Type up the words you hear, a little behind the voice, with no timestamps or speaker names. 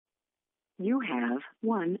You have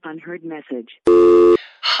one unheard message.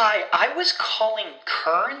 Hi, I was calling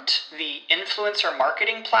Current, the influencer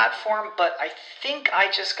marketing platform, but I think I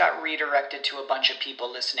just got redirected to a bunch of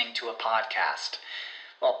people listening to a podcast.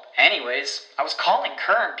 Well, anyways, I was calling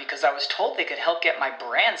Current because I was told they could help get my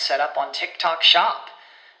brand set up on TikTok Shop,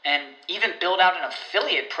 and even build out an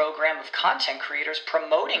affiliate program of content creators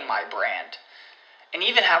promoting my brand, and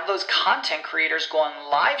even have those content creators go on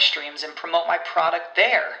live streams and promote my product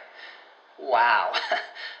there. Wow,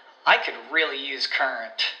 I could really use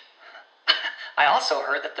Current. I also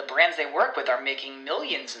heard that the brands they work with are making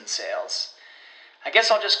millions in sales. I guess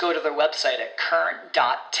I'll just go to their website at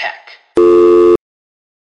current.tech.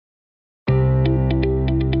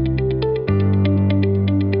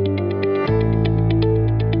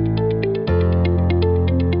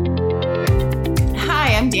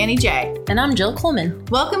 Hi, I'm Danny J. And I'm Jill Coleman.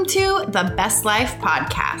 Welcome to the Best Life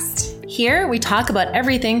Podcast. Here, we talk about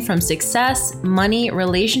everything from success, money,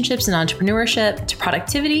 relationships and entrepreneurship, to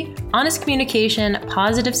productivity, honest communication,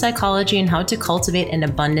 positive psychology, and how to cultivate an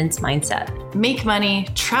abundance mindset. Make money,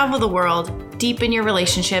 travel the world, deepen your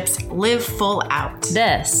relationships, live full out.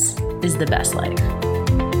 This is the best life.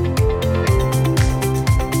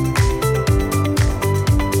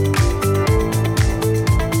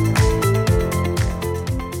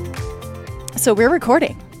 So we're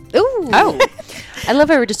recording. Ooh. Oh. I love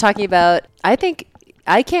how we're just talking about, I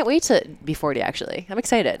can't wait to be 40, actually. I'm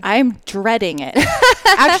excited. I'm dreading it.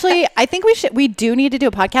 Actually, I think we do need to do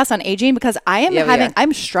a podcast on aging because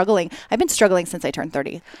I'm struggling. I've been struggling since I turned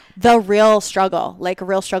 30. The real struggle, like a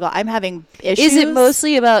real struggle. I'm having issues. Is it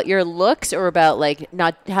mostly about your looks or about like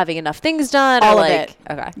not having enough things done? All or of like, it.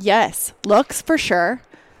 Okay. Yes. Looks for sure.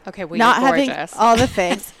 Okay. Well, not you're having gorgeous. all the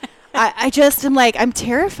things. I just am like, I'm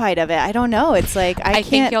terrified of it. I don't know. It's like, I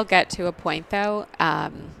think you'll get to a point though.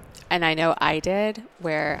 And I know I did,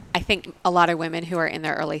 where I think a lot of women who are in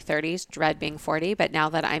their early 30s dread being 40. But now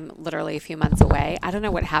that I'm literally a few months away, I don't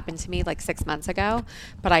know what happened to me like 6 months ago,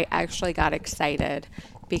 but I actually got excited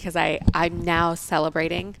because I'm now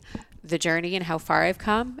celebrating the journey and how far I've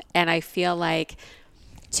come. And I feel like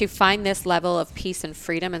to find this level of peace and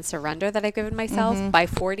freedom and surrender that I've given myself by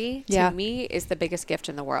 40 to me is the biggest gift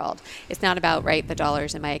in the world. It's not about the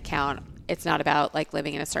dollars in my account. It's not about like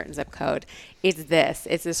living in a certain zip code. It's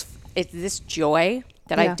this joy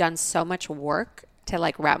that I've done so much work to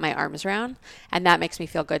like wrap my arms around. And that makes me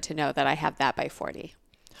feel good to know that I have that by 40.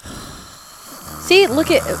 See, and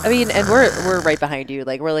we're right behind you.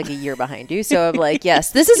 Like, we're like a year behind you. So I'm like,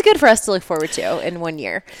 yes, this is good for us to look forward to in 1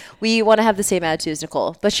 year. We want to have the same attitude as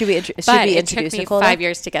Nicole. But should we introduce Nicole? It took me 5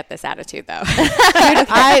 years to get this attitude, though.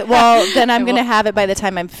 Then I'm going to have it by the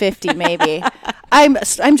time I'm 50, maybe. I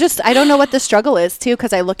don't know what the struggle is, too,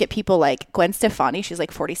 because I look at people like Gwen Stefani. She's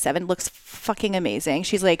like 47, looks fucking amazing.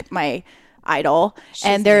 She's like my idol.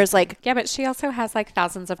 And there's like, yeah, but she also has like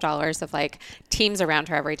thousands of dollars of like teams around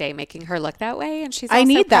her every day making her look that way. And she's also I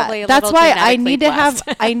need that. probably That's why I genetically need blessed.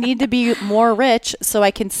 I need to be more rich so I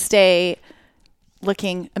can stay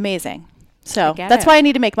looking amazing. So that's why I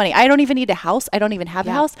need to make money. I don't even need a house. I don't even have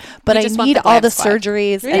a house, but I need all the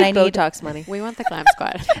surgeries and I need Botox money. We want the glam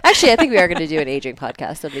squad. Actually, I think we are going to do an aging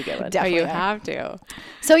podcast. That'd be a good one. Definitely you have to.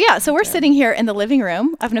 So we're sitting here in the living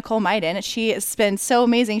room of Nicole Myden. She has been so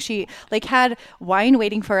amazing. She like had wine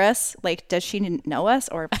waiting for us. Like, does she know us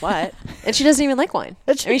or what? And she doesn't even like wine.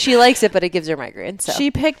 I mean, she likes it, but it gives her migraines. So. She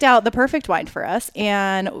picked out the perfect wine for us,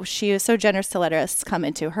 and she was so generous to let us come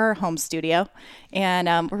into her home studio.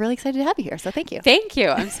 And we're really excited to have you here. So thank you. Thank you.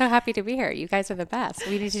 I'm so happy to be here. You guys are the best.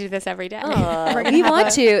 We need to do this every day. We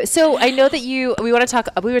want to. So I know that we want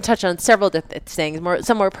to touch on several things,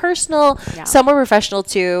 some more personal, some more professional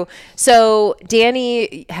too. So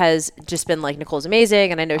Danny has just been like, Nicole's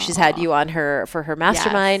amazing. And I know she's had you on for her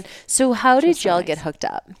mastermind. Yes. So how did y'all get hooked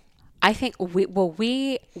up? I think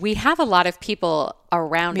we have a lot of people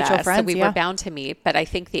around mutual us friends, that we were bound to meet, but I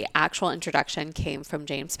think the actual introduction came from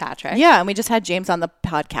James Patrick. Yeah, and we just had James on the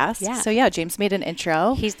podcast. Yeah. So James made an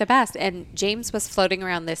intro. He's the best. And James was floating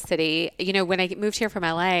around this city. You know, when I moved here from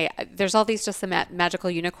LA, there's all these just magical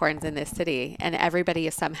unicorns in this city, and everybody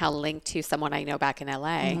is somehow linked to someone I know back in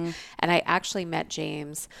LA. Mm-hmm. And I actually met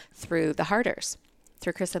James through the Harders.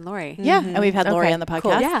 Through Chris and Lori. Yeah. And we've had Lori on the podcast.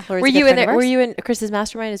 Cool. Yeah. Were you in Chris's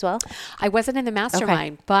mastermind as well? I wasn't in the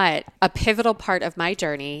mastermind, but a pivotal part of my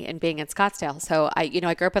journey in being in Scottsdale. So I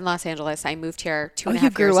grew up in Los Angeles. I moved here 2.5 years ago. You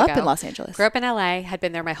grew up in Los Angeles? Grew up in LA, had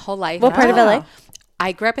been there my whole life. What part of LA?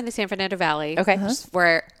 I grew up in the San Fernando Valley. Okay.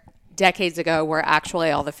 Where decades ago were actually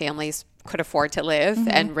all the families could afford to live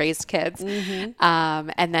and raised kids.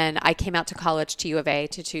 And then I came out to college to U of A,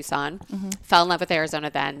 to Tucson, fell in love with Arizona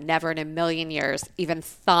then, never in a million years even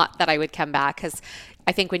thought that I would come back, because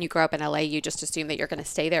I think when you grow up in LA, you just assume that you're going to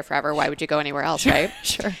stay there forever. Why would you go anywhere else, right?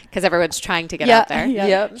 Sure. Because everyone's trying to get out there.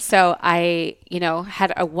 Yeah. So I,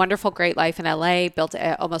 had a wonderful, great life in LA, built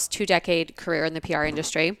a almost 2-decade career in the PR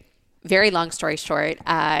industry. Very long story short,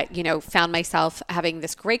 found myself having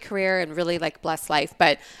this great career and really blessed life,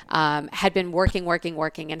 but had been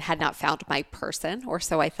working and had not found my person, or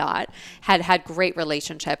so I thought. Had great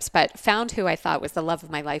relationships, but found who I thought was the love of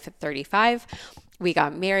my life at 35. We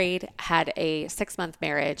got married, had a 6-month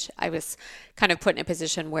marriage. I was kind of put in a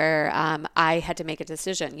position where I had to make a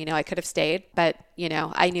decision. I could have stayed, but,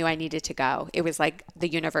 I knew I needed to go. It was like the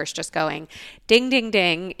universe just going, ding, ding,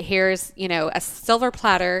 ding. Here's, a silver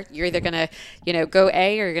platter. You're either going to, go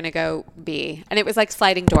A or you're going to go B. And it was like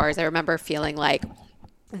sliding doors. I remember feeling like,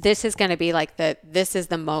 this is going to be this is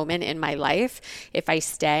the moment in my life. If I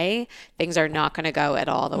stay, things are not going to go at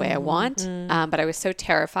all the way I want. But I was so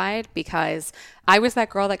terrified because I was that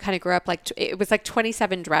girl that kind of grew up it was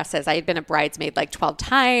 27 dresses. I had been a bridesmaid 12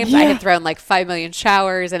 times. I had thrown 5 million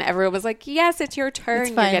showers, and everyone was like, yes, it's your turn.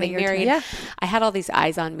 You're getting married. Yeah. I had all these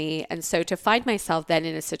eyes on me. And so to find myself then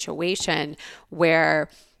in a situation where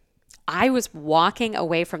I was walking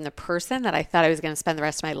away from the person that I thought I was going to spend the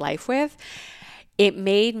rest of my life with, it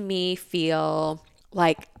made me feel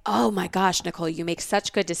like, oh my gosh, Nicole, you make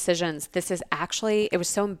such good decisions. It was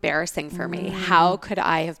so embarrassing for me. How could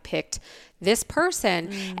I have picked this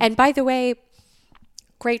person? And by the way,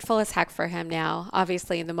 grateful as heck for him now.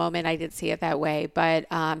 Obviously, in the moment, I did see it that way. But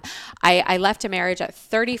I left a marriage at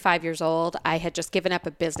 35 years old. I had just given up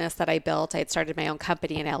a business that I built. I had started my own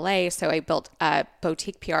company in LA. So I built a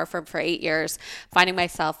boutique PR firm for 8 years, finding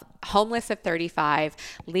myself homeless at 35,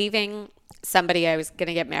 leaving somebody I was going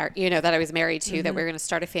to get married, that I was married to, that we were going to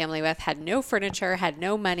start a family with, had no furniture, had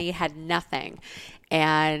no money, had nothing.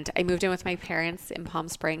 And I moved in with my parents in Palm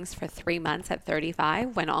Springs for 3 months at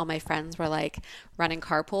 35, when all my friends were running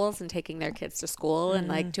carpools and taking their kids to school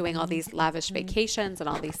and doing all these lavish vacations and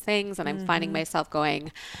all these things. And I'm finding myself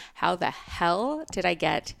going, how the hell did I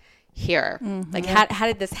get here? How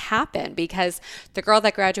did this happen? Because the girl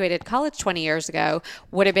that graduated college 20 years ago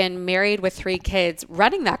would have been married with 3 kids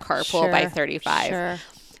running that carpool by 35.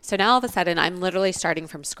 So now all of a sudden I'm literally starting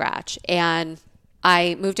from scratch. And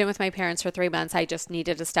I moved in with my parents for 3 months. I just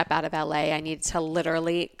needed to step out of LA. I needed to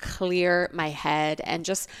literally clear my head and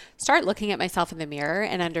just start looking at myself in the mirror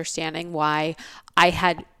and understanding why I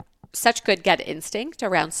had such good gut instinct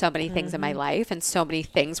around so many things in my life, and so many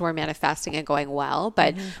things were manifesting and going well.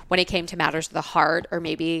 But when it came to matters of the heart, or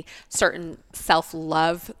maybe certain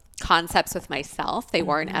self-love concepts with myself, they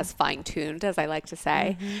weren't as fine-tuned, as I like to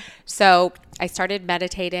say. So I started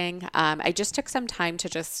meditating. I just took some time to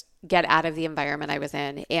just get out of the environment I was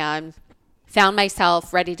in, and found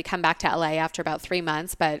myself ready to come back to LA after about 3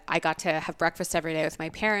 months. But I got to have breakfast every day with my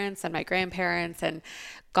parents and my grandparents, and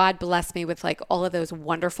God blessed me with all of those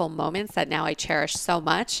wonderful moments that now I cherish so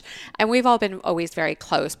much. And we've all been always very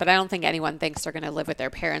close, but I don't think anyone thinks they're going to live with their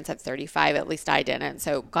parents at 35. At least I didn't.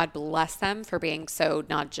 So God bless them for being so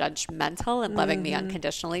not judgmental and loving me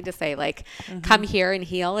unconditionally, to say come here and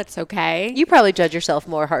heal. It's okay. You probably judge yourself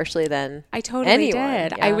more harshly than I totally anyone.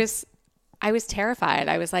 did. Yeah. I was terrified.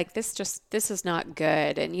 I was like, this is not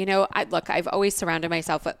good. And, I've always surrounded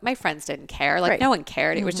myself with, my friends didn't care. No one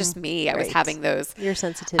cared. It was just me. I was having those your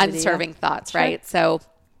sensitivity, unserving thoughts, right? So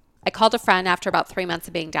I called a friend after about 3 months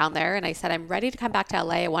of being down there, and I said, I'm ready to come back to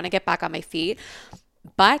LA. I want to get back on my feet,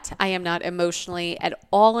 but I am not emotionally at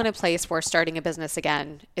all in a place where starting a business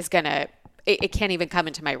again is going to, it can't even come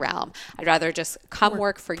into my realm. I'd rather just come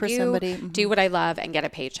work for you, somebody. Do what I love, and get a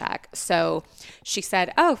paycheck. So she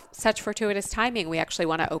said, oh, such fortuitous timing. We actually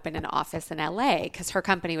want to open an office in LA, because her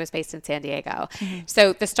company was based in San Diego.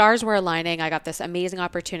 So the stars were aligning. I got this amazing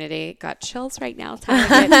opportunity. Got chills right now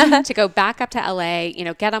telling it, to go back up to LA,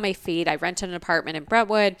 get on my feet. I rented an apartment in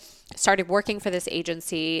Brentwood, started working for this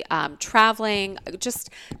agency, traveling, just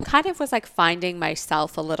kind of was finding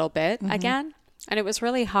myself a little bit again. And it was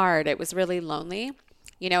really hard. It was really lonely.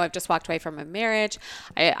 I've just walked away from a marriage.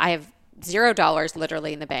 I have $0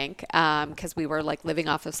 literally in the bank, because we were living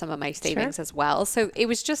off of some of my savings as well. So it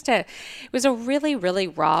was just it was a really, really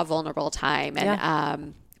raw, vulnerable time.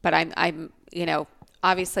 And but I'm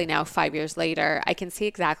obviously now 5 years later, I can see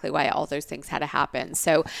exactly why all those things had to happen.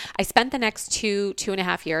 So I spent the next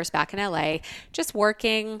 2.5 years back in LA, just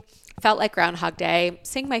working. Felt like Groundhog Day,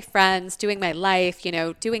 seeing my friends, doing my life,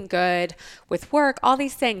 doing good with work, all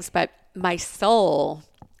these things. But my soul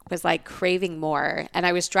was like craving more. And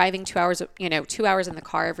I was driving 2 hours, 2 hours in the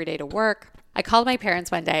car every day to work. I called my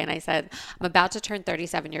parents one day and I said, I'm about to turn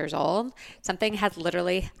 37 years old. Something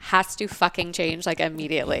has to fucking change like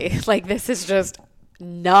immediately. Like this is just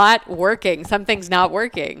not working. Something's not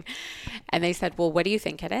working. And they said, well, what do you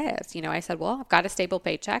think it is? I said, well, I've got a stable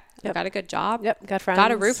paycheck. I've got a good job. Got friends.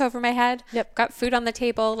 Got a roof over my head. Got food on the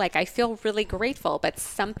table. Like I feel really grateful, but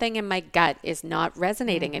something in my gut is not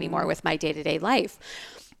resonating anymore with my day-to-day life.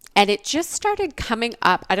 And it just started coming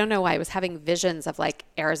up. I don't know why. I was having visions of like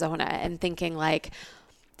Arizona and thinking like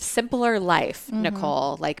simpler life,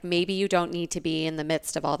 Nicole. Like maybe you don't need to be in the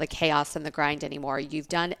midst of all the chaos and the grind anymore. You've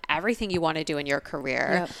done everything you want to do in your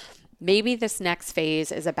career. Maybe this next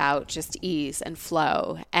phase is about just ease and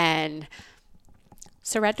flow and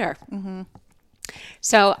surrender.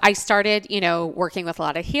 So I started, working with a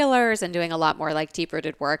lot of healers and doing a lot more like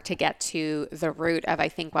deep-rooted work to get to the root of, I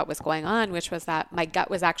think, what was going on, which was that my gut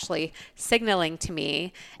was actually signaling to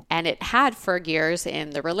me, and it had for years in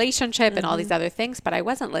the relationship and all these other things, but I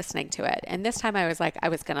wasn't listening to it. And this time I was like, I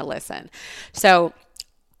was going to listen. So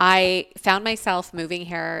I found myself moving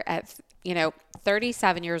here at,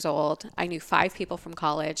 37 years old. I knew 5 people from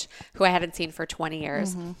college who I hadn't seen for 20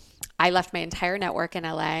 years. I left my entire network in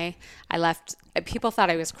LA. People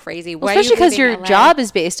thought I was crazy. Well, especially because your job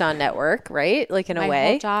is based on network, right? Like in a way. My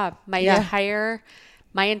whole job,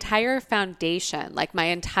 my entire foundation, like my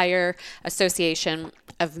entire association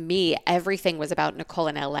of me, everything was about Nicole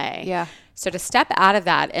in LA. Yeah. So to step out of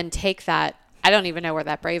that and take that, I don't even know where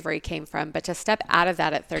that bravery came from, but to step out of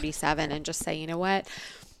that at 37 and just say, you know what?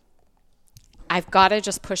 I've got to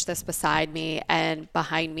just push this beside me and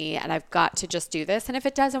behind me, and I've got to just do this. And if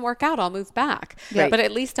it doesn't work out, I'll move back. Right. But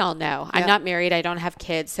at least I'll know. I'm not married. I don't have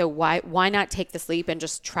kids. So why not take this leap and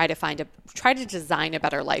just try to design a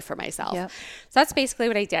better life for myself? So that's basically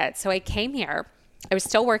what I did. So I came here. I was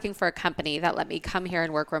still working for a company that let me come here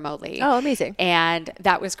and work remotely. Oh, amazing. And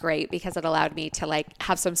that was great because it allowed me to like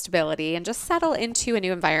have some stability and just settle into a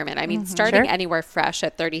new environment. I mean, starting anywhere fresh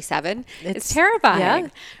at 37 is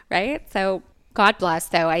terrifying, right? So God bless,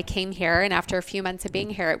 though, I came here, and after a few months of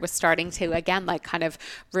being here, it was starting to, again, like kind of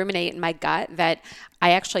ruminate in my gut that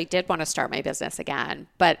I actually did want to start my business again,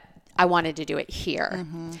 but I wanted to do it here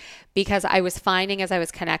because I was finding as I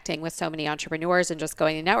was connecting with so many entrepreneurs and just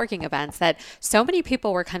going to networking events that so many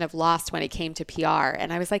people were kind of lost when it came to PR.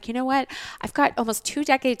 And I was like, you know what? I've got almost 2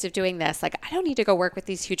 decades of doing this. Like, I don't need to go work with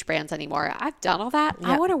these huge brands anymore. I've done all that.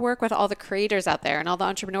 I want to work with all the creators out there and all the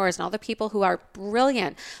entrepreneurs and all the people who are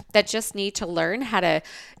brilliant that just need to learn how to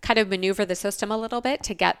kind of maneuver the system a little bit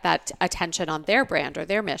to get that attention on their brand or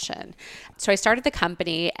their mission. So I started the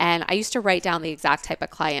company, and I used to write down the exact type of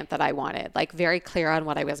client that I wanted, like very clear on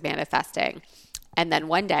what I was manifesting. And then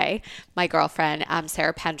one day, my girlfriend,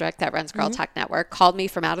 Sarah Pendrick, that runs Girl Tech Network, called me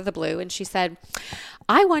from out of the blue, and she said,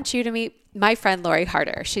 I want you to meet my friend Lori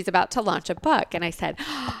Harder. She's about to launch a book. And I said,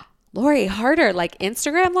 Lori Harder, like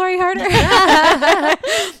Instagram Lori Harder?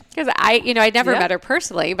 Because I'd never met her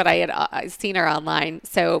personally, but I had seen her online.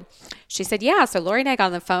 So she said, yeah. So Lori and I got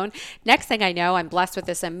on the phone. Next thing I know, I'm blessed with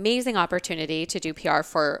this amazing opportunity to do PR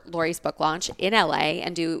for Lori's book launch in LA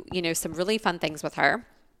and do, some really fun things with her.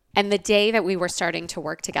 And the day that we were starting to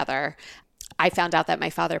work together, I found out that my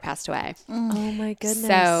father passed away. Oh my goodness.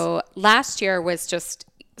 So last year was just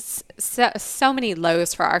so many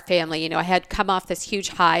lows for our family. I had come off this huge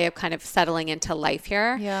high of kind of settling into life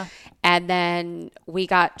here. Yeah. And then we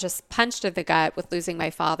got just punched in the gut with losing my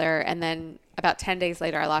father. And then about 10 days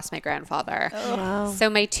later, I lost my grandfather. Oh, wow. So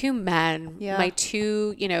my 2 men, my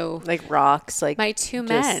 2, like rocks, like my 2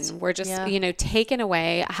 men were just, taken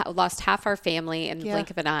away, lost half our family in the blink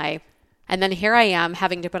of an eye. And then here I am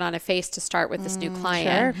having to put on a face to start with this new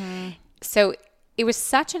client. Sure. So it was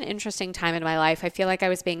such an interesting time in my life. I feel like I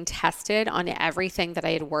was being tested on everything that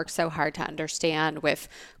I had worked so hard to understand with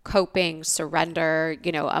coping, surrender,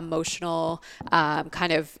 emotional,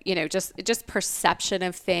 kind of, just perception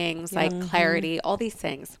of things like clarity, all these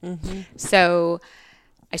things. So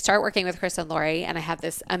I start working with Chris and Lori, and I have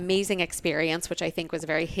this amazing experience, which I think was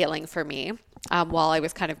very healing for me while I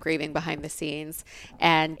was kind of grieving behind the scenes.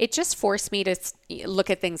 And it just forced me to look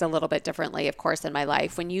at things a little bit differently, of course, in my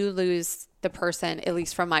life. When you lose the person, at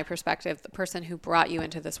least from my perspective, the person who brought you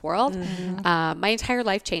into this world, my entire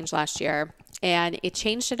life changed last year. And it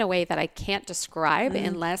changed in a way that I can't describe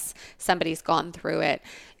unless somebody's gone through it.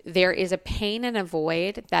 There is a pain and a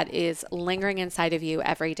void that is lingering inside of you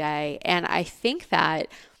every day. And I think that,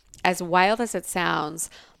 as wild as it sounds,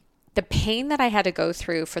 the pain that I had to go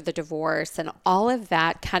through for the divorce and all of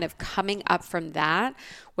that kind of coming up from that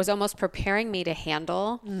was almost preparing me to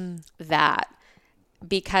handle that.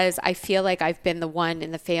 because I feel like I've been the one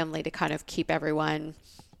in the family to kind of keep everyone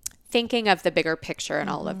thinking of the bigger picture in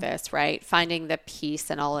all of this, right? Finding the peace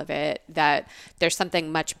in all of it, that there's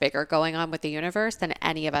something much bigger going on with the universe than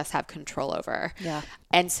any of us have control over. Yeah.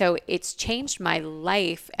 And so it's changed my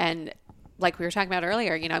life. And like we were talking about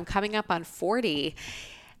earlier, you know, I'm coming up on 40.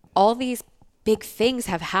 All these big things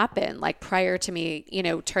have happened like prior to me, you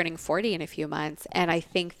know, turning 40 in a few months. And I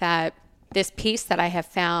think that this peace that I have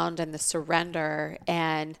found and the surrender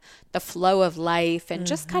and the flow of life and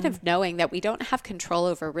just kind of knowing that we don't have control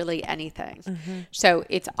over really anything. So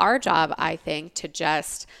it's our job, I think, to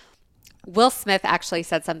just, Will Smith actually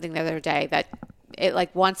said something the other day that it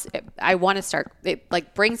like I want to start, it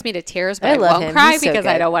like brings me to tears, but I won't cry because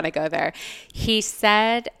I don't want to go there. He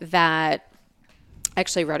said that, I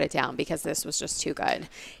actually wrote it down because this was just too good.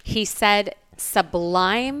 He said,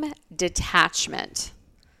 sublime detachment.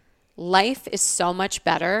 Life is so much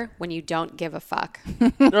better when you don't give a fuck.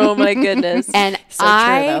 Oh my goodness. And So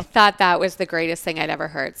I thought that was the greatest thing I'd ever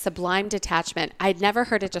heard. Sublime detachment. I'd never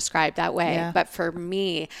heard it described that way. Yeah. But for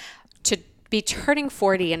me to be turning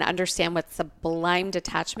 40 and understand what sublime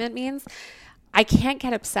detachment means, I can't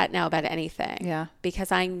get upset now about anything. Yeah.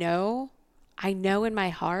 Because I know in my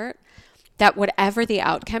heart that whatever the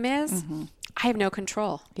outcome is, I have no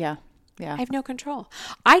control. Yeah. Yeah. I have no control.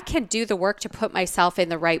 I can do the work to put myself in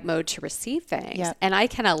the right mode to receive things. Yep. And I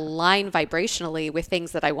can align vibrationally with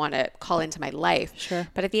things that I want to call into my life. Sure.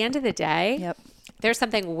 But at the end of the day, there's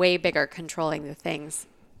something way bigger controlling the things,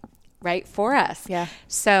 right, for us. Yeah.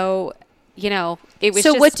 So, you know, it was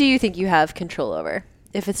So just, what do you think you have control over?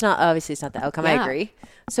 If it's not, obviously it's not the outcome. I Yeah. agree.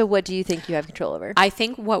 So what do you think you have control over? I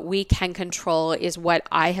think what we can control is what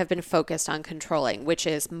I have been focused on controlling, which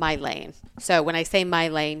is my lane. So when I say my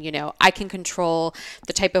lane, you know, I can control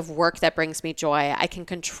the type of work that brings me joy. I can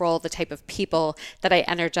control the type of people that I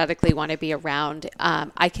energetically want to be around.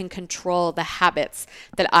 I can control the habits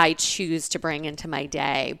that I choose to bring into my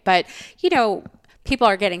day. But, you know, people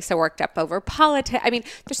are getting so worked up over politics. I mean,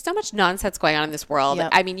 there's so much nonsense going on in this world. Yep.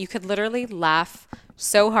 I mean, you could literally laugh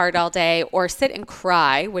so hard all day or sit and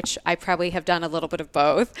cry, which I probably have done a little bit of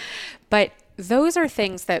both. But those are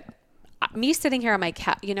things that me sitting here on my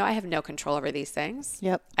couch, you know, I have no control over these things.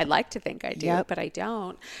 Yep. I'd like to think I do, Yep. but I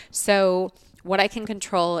don't. So what I can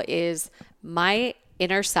control is my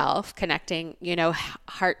inner self connecting, you know,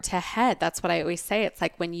 heart to head. That's what I always say. It's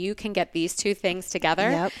like when you can get these two things together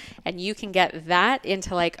Yep. and you can get that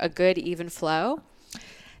into like a good, even flow,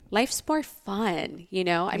 life's more fun, you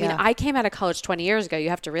know? I mean, Yeah. I came out of college 20 years ago. You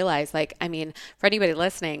have to realize, like, I mean, for anybody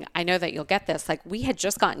listening, I know that you'll get this. Like, we had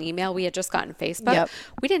just gotten email. We had just gotten Facebook. Yep.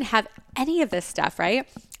 We didn't have any of this stuff, right?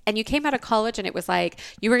 And you came out of college and it was like,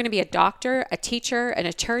 you were going to be a doctor, a teacher, an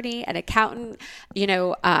attorney, an accountant, you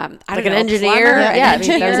know, I don't Like know, an a engineer? plumber, Yeah, an I mean, that was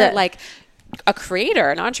engineer, it. like a creator,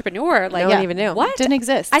 an entrepreneur. Like, No one even knew. What? Didn't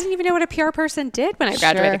exist. I didn't even know what a PR person did when I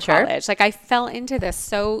graduated Sure. college. Like, I fell into this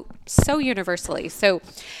so universally. So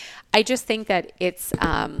I just think that it's,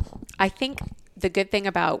 I think the good thing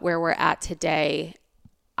about where we're at today,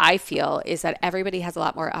 I feel, is that everybody has a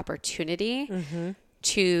lot more opportunity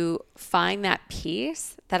to find that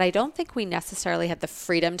peace that I don't think we necessarily had the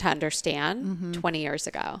freedom to understand 20 years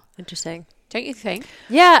ago. Interesting. Don't you think?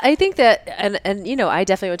 Yeah, I think that, and you know, I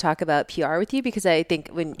definitely would talk about PR with you because I think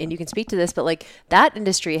and you can speak to this, but like that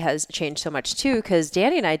industry has changed so much too. Because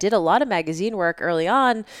Danny and I did a lot of magazine work early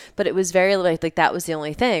on, but it was very like that was the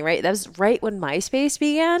only thing, right? That was right when MySpace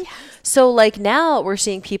began. Yes. So like now we're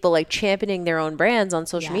seeing people like championing their own brands on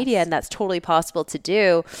social media, and that's totally possible to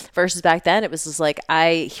do. Versus back then, it was just like,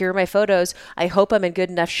 here are my photos. I hope I'm in good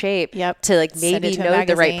enough shape to like maybe know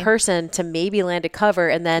the right person to maybe land a cover,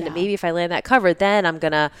 and then maybe if I land that cover, then I'm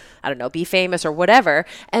gonna, I don't know, be famous or whatever.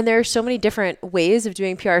 And there are so many different ways of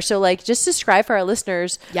doing PR. So like just describe for our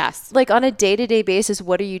listeners, like on a day-to-day basis,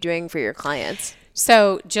 what are you doing for your clients?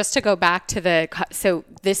 So just to go back to so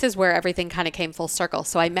this is where everything kind of came full circle.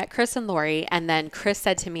 So I met Chris and Lori, and then Chris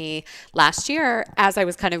said to me last year, as I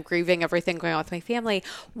was kind of grieving everything going on with my family,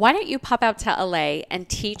 why don't you pop out to LA and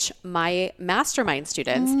teach my mastermind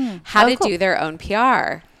students how to do their own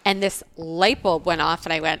PR? And this light bulb went off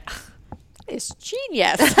and I went, it's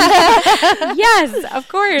genius. Yes, of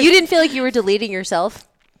course. You didn't feel like you were deleting yourself?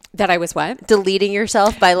 That I was what? Deleting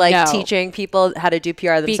yourself by like teaching people how to do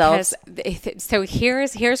PR themselves? Because, so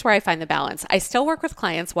here's where I find the balance. I still work with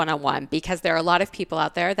clients one-on-one because there are a lot of people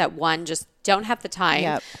out there that just don't have the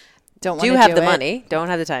time. Don't have the money. Don't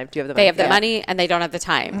have the time. Do you have the money? They have the money and they don't have the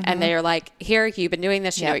time. And they're like, here, you've been doing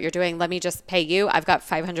this. You know what you're doing. Let me just pay you. I've got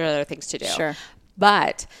 500 other things to do. Sure.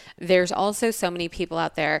 But there's also so many people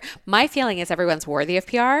out there. My feeling is everyone's worthy of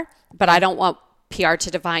PR, but I don't want PR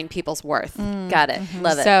to define people's worth. Got it.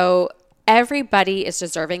 Love it. So everybody is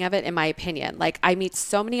deserving of it, in my opinion. Like, I meet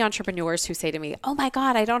so many entrepreneurs who say to me, oh my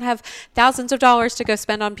God, I don't have thousands of dollars to go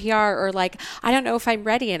spend on PR, or like, I don't know if I'm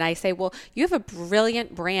ready. And I say, well, you have a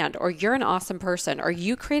brilliant brand, or you're an awesome person, or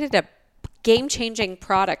you created a game-changing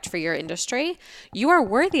product for your industry. You are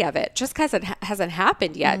worthy of it. Just because it hasn't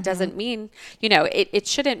happened yet doesn't mean, it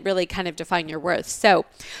shouldn't really kind of define your worth. So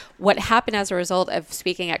what happened as a result of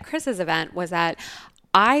speaking at Chris's event was that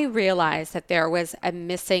I realized that there was a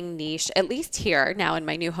missing niche, at least here now in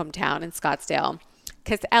my new hometown in Scottsdale,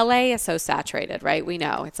 because LA is so saturated, right? We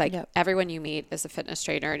know it's like everyone you meet is a fitness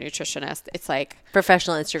trainer, a nutritionist. It's like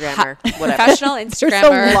professional Instagrammer, whatever. Professional Instagrammer.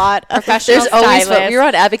 There's a lot. Professional There's always stylist. we were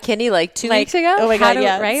on Abbot Kinney like 2 weeks ago. Oh my God,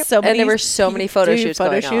 yeah. Right? So many, and there were so many photo shoots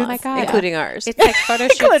going on, Oh my God. including ours. It's like photo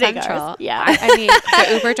shoot Including central. ours. Yeah. I mean,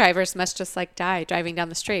 the Uber drivers must just like die driving down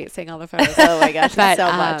the street seeing all the photos. Oh my gosh, But,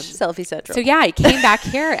 so much. Selfie central. So yeah, I came back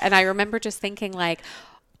here and I remember just thinking like,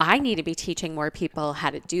 I need to be teaching more people how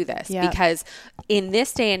to do this because in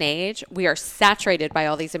this day and age, we are saturated by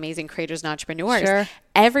all these amazing creators and entrepreneurs. Sure.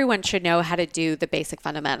 Everyone should know how to do the basic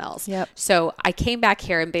fundamentals. Yep. So I came back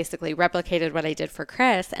here and basically replicated what I did for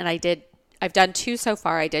Chris, and I've done 2 so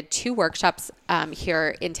far. I did 2 workshops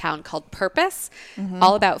here in town called Purpose,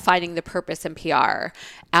 all about finding the purpose in PR.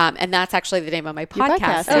 And that's actually the name of my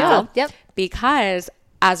podcast now. Yep. Because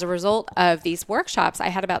as a result of these workshops, I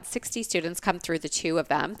had about 60 students come through the 2 of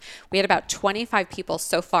them. We had about 25 people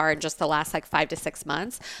so far in just the last 5 to 6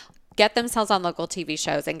 months get themselves on local TV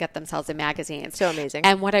shows and get themselves in magazines. So amazing.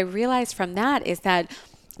 And what I realized from that is that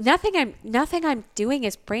nothing I'm doing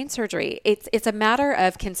is brain surgery. It's a matter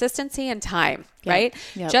of consistency and time, right?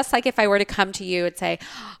 Yep. Just like if I were to come to you and say,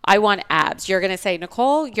 I want abs, you're going to say,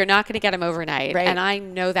 Nicole, you're not going to get them overnight. Right. And I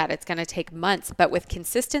know that it's going to take months, but with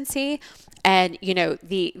consistency and,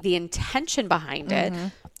 the intention behind it,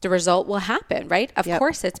 the result will happen, right? Of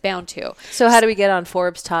course it's bound to. So how do we get on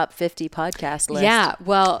Forbes top 50 podcast list? Yeah,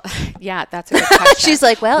 well, that's a good question. She's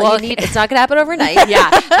like, it's not going to happen overnight. No,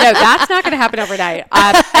 that's not going to happen overnight.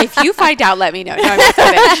 If you find out, let me know. No, I'm just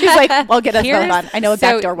kidding. She's like, well, get us voted on. I know a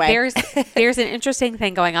backdoor way. There's an interesting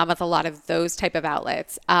thing going on with a lot of those type of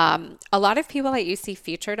outlets. A lot of people that you see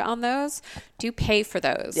featured on those do pay for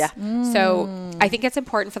those. Yeah. So I think it's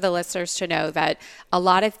important for the listeners to know that a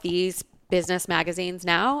lot of these business magazines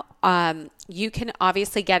now, you can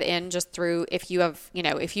obviously get in just through if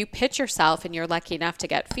you pitch yourself and you're lucky enough to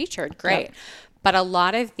get featured, great. Yep. But a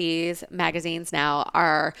lot of these magazines now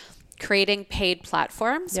are creating paid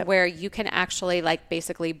platforms where you can actually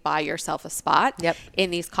basically buy yourself a spot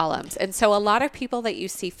in these columns. And so a lot of people that you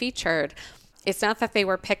see featured, it's not that they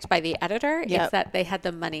were picked by the editor, it's that they had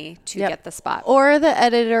the money to get the spot. Or the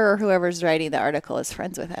editor or whoever's writing the article is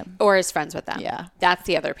friends with him. Or is friends with them. Yeah. That's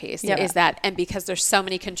the other piece is that, and because there's so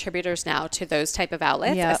many contributors now to those type of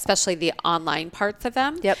outlets, especially the online parts of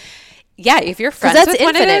them. Yep. Yeah, if you're friends that's with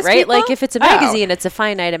infinite, one of those right? people, Like if it's a magazine, it's a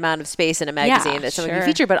finite amount of space in a magazine that someone can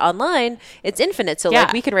feature. But online, it's infinite. So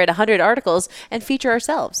we can write 100 articles and feature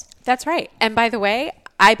ourselves. That's right. And by the way,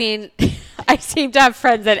 I mean, I seem to have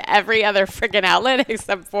friends at every other freaking outlet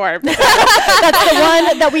except Forbes. That's the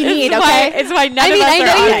one that we need, okay? It's why none of us I are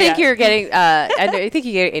know on you it. think you're getting, I know you think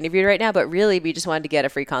you're getting interviewed right now, but really we just wanted to get a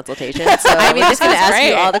free consultation. So I mean, we're just going to this is ask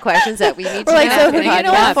you great. all the questions that we need to We're like, know. so who do you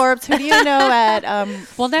know at Forbes? Who do you know at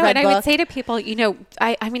Well, no, Red and I would Book? say to people,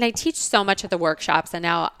 I mean, I teach so much at the workshops, and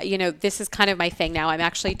now, this is kind of my thing now. I'm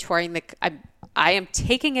actually touring I am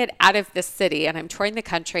taking it out of the city and I'm touring the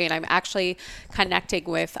country, and I'm actually connecting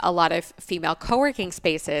with a lot of female co-working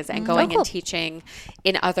spaces and going and teaching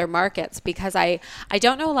in other markets, because I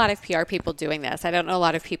don't know a lot of PR people doing this. I don't know a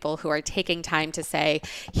lot of people who are taking time to say,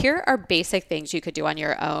 here are basic things you could do on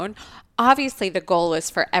your own. Obviously, the goal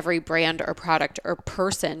is for every brand or product or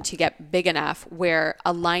person to get big enough where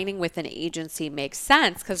aligning with an agency makes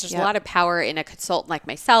sense, because there's a lot of power in a consultant like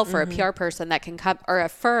myself or a PR person that can come, or a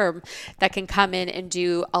firm that can come in and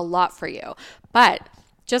do a lot for you. But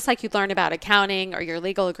just like you learn about accounting or your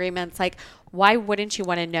legal agreements, why wouldn't you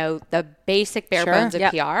want to know the basic bare bones of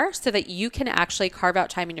PR so that you can actually carve out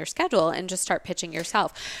time in your schedule and just start pitching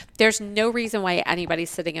yourself? There's no reason why anybody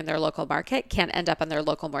sitting in their local market can't end up on their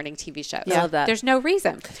local morning TV shows. I love that. There's no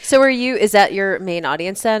reason. So is that your main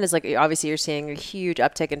audience then? Is obviously you're seeing a huge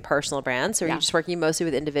uptick in personal brands. So are you just working mostly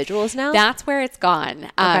with individuals now? That's where it's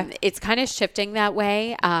gone. It's kind of shifting that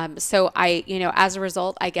way. So I, as a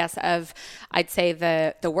result, I guess, of, I'd say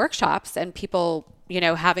the workshops and people,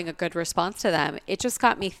 having a good response to them, it just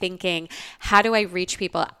got me thinking, how do I reach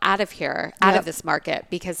people out of here, out of this market?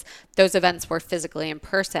 Because those events were physically in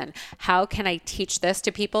person. How can I teach this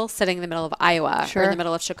to people sitting in the middle of Iowa or in the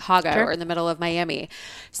middle of Chicago or in the middle of Miami?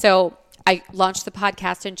 So I launched the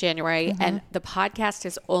podcast in January, and the podcast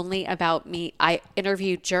is only about me. I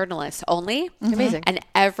interview journalists only. Amazing. And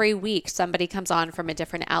every week somebody comes on from a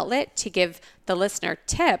different outlet to give the listener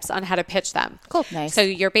tips on how to pitch them. Cool. Nice. So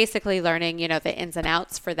you're basically learning, the ins and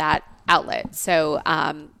outs for that outlet. So,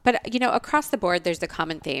 but across the board, there's a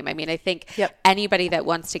common theme. I mean, I think anybody that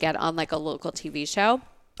wants to get on like a local TV show,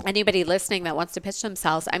 anybody listening that wants to pitch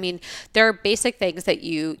themselves, I mean, there are basic things that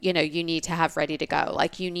you need to have ready to go.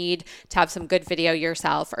 Like you need to have some good video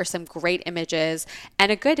yourself or some great images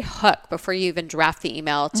and a good hook before you even draft the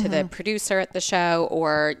email to the producer at the show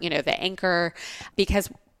or, the anchor, because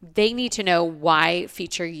they need to know why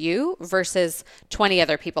feature you versus 20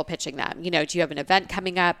 other people pitching them. Do you have an event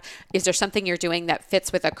coming up? Is there something you're doing that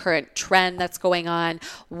fits with a current trend that's going on?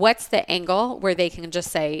 What's the angle where they can just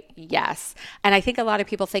say yes? And I think a lot of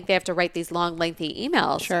people think they have to write these long, lengthy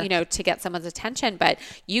emails, to get someone's attention, but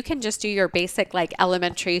you can just do your basic, like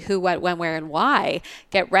elementary who, what, when, where, and why,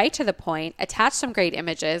 get right to the point, attach some great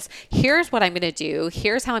images. Here's what I'm going to do.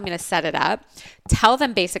 Here's how I'm going to set it up. Tell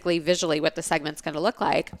them basically visually what the segment's going to look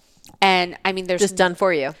like. And I mean, there's just done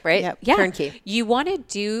for you, right? Yep. Yeah. Turnkey. You want to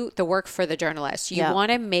do the work for the journalist. You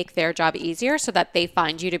want to make their job easier so that they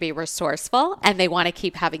find you to be resourceful and they want to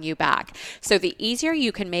keep having you back. So the easier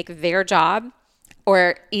you can make their job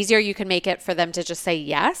or easier you can make it for them to just say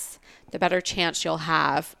yes, the better chance you'll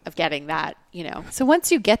have of getting that, So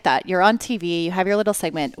once you get that, you're on TV, you have your little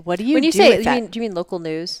segment. What do you when you do say, with that? do you mean local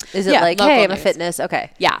news? Is it Yeah, like, local hey, I'm a news. fitness?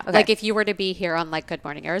 Okay. Yeah. Okay. Like if you were to be here on like Good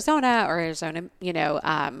Morning Arizona or Arizona,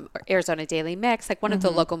 or Arizona Daily Mix, like one of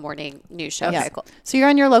the local morning news shows. Yeah. Cool. So you're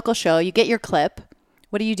on your local show, you get your clip.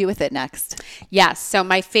 What do you do with it next? Yes. So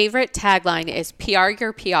my favorite tagline is PR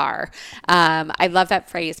your PR. I love that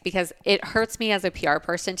phrase because it hurts me as a PR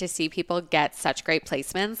person to see people get such great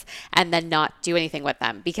placements and then not do anything with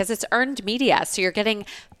them because it's earned media. So you're getting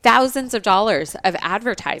thousands of dollars of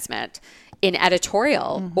advertisement in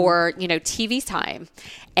editorial or, TV time.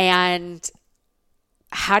 And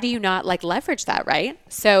how do you not leverage that, right?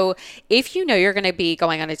 So if you're going to be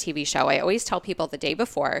going on a TV show, I always tell people the day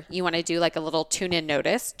before, you want to do like a little tune-in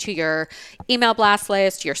notice to your email blast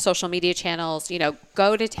list, your social media channels,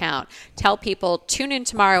 go to town. Tell people, tune in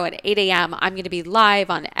tomorrow at 8 a.m. I'm going to be live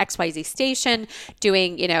on XYZ station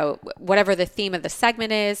doing, whatever the theme of the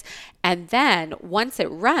segment is. And then once it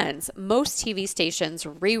runs, most TV stations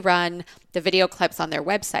rerun the video clips on their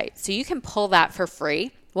website. So you can pull that for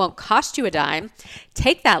free. Won't cost you a dime.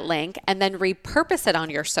 Take that link and then repurpose it on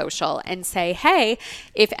your social and say, hey,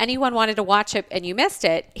 if anyone wanted to watch it and you missed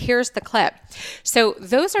it, here's the clip. So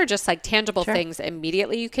those are just like tangible things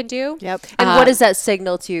immediately you can do. Yep. And what does that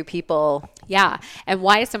signal to people? Yeah. And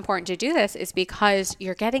why it's important to do this is because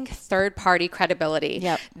you're getting third-party credibility.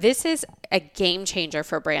 Yep. This is a game changer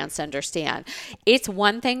for brands to understand. It's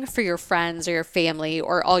one thing for your friends or your family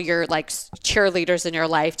or all your cheerleaders in your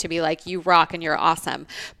life to be like, you rock and you're awesome.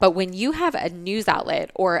 But when you have a news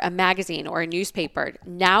outlet or a magazine or a newspaper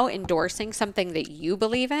now endorsing something that you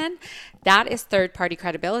believe in, that is third-party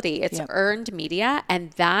credibility. It's earned media,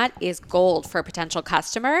 and that is gold for a potential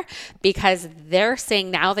customer because they're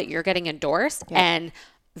saying now that you're getting endorsed and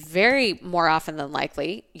very more often than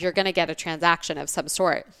likely, you're going to get a transaction of some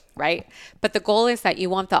sort, right? But the goal is that you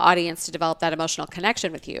want the audience to develop that emotional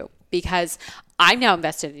connection with you because I'm now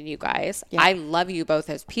invested in you guys. Yeah. I love you both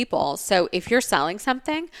as people. So if you're selling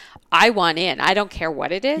something, I want in. I don't care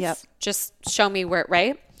what it is. Yep. Just show me where,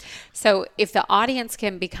 right? So if the audience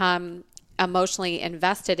can become emotionally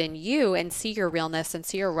invested in you and see your realness and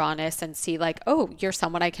see your rawness and see oh, you're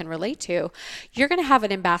someone I can relate to, you're going to have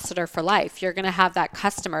an ambassador for life. You're going to have that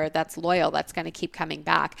customer that's loyal, that's going to keep coming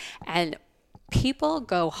back. And people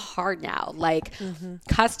go hard now.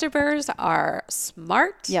 Customers are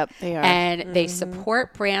smart. Yep, they are. And they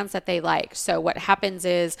support brands that they like. So what happens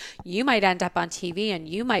is you might end up on TV and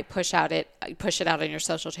you might push it out on your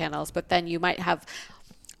social channels, but then you might have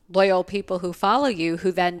loyal people who follow you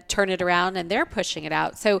who then turn it around and they're pushing it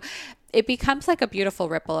out. So it becomes like a beautiful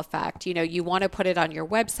ripple effect. You want to put it on your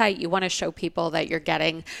website. You want to show people that you're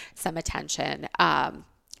getting some attention.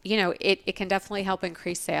 it can definitely help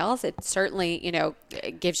increase sales. It certainly,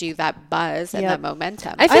 it gives you that buzz and that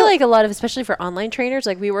momentum. I feel like a lot of, especially for online trainers,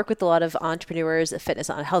 like we work with a lot of entrepreneurs, fitness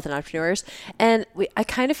and health and entrepreneurs. And I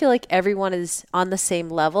kind of feel like everyone is on the same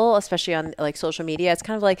level, especially on like social media. It's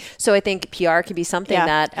kind of like, so I think PR can be something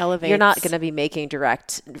that elevates. You're not going to be making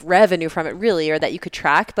direct revenue from it really, or that you could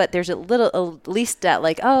track, but there's at least that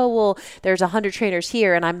like, oh, well, there's 100 trainers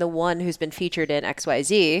here and I'm the one who's been featured in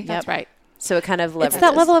XYZ. That's right. So it kind of leverages. It's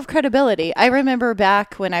that level of credibility. I remember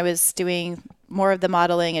back when I was doing more of the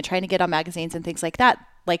modeling and trying to get on magazines and things like that.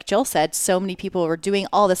 Like Jill said, so many people were doing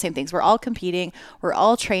all the same things. We're all competing. We're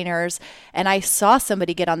all trainers. And I saw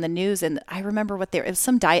somebody get on the news and I remember it was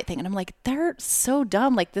some diet thing. And I'm like, they're so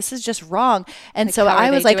dumb. Like, this is just wrong. And like, so I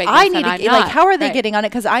was like, I need to, like, how are they getting on it?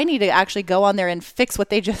 Because I need to actually go on there and fix what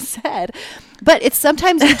they just said. But it's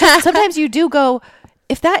sometimes you do go,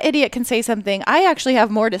 if that idiot can say something, I actually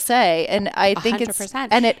have more to say. And I think 100%.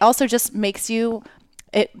 and it also just makes you,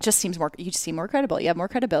 it just seems you just seem more credible. You have more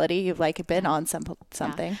credibility. You've like been on something.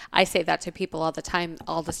 Yeah. I say that to people all the time,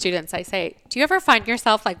 all the students. I say, do you ever find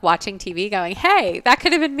yourself like watching TV going, hey, that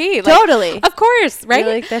could have been me? Like, totally. Of course, right?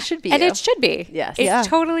 You're like, that should be And you. it should be. Yes. It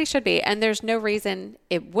totally should be. And there's no reason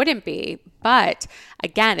it wouldn't be. But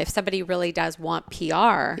again, if somebody really does want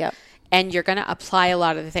PR and you're going to apply a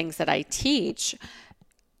lot of the things that I teach,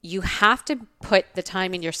 you have to put the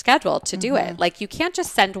time in your schedule to do it. Like, you can't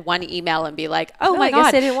just send one email and be like, oh my God,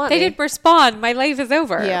 they didn't respond. My life is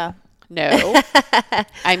over. Yeah. No.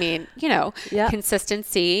 I mean,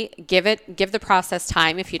 consistency, give the process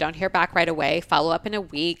time. If you don't hear back right away, follow up in a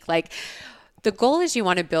week. Like, the goal is you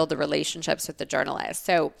want to build the relationships with the journalist.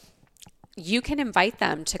 So you can invite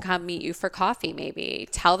them to come meet you for coffee, maybe.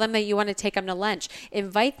 Tell them that you want to take them to lunch.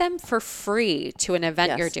 Invite them for free to an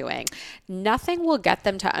event you're doing. Nothing will get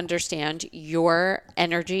them to understand your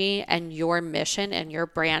energy and your mission and your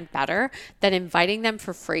brand better than inviting them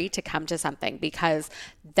for free to come to something, because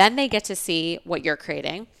then they get to see what you're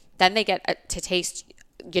creating. Then they get to taste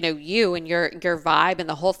you and your vibe and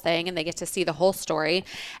the whole thing, and they get to see the whole story.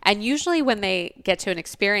 And usually when they get to an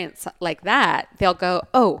experience like that, they'll go,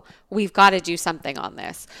 oh, we've got to do something on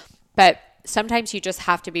this. But sometimes you just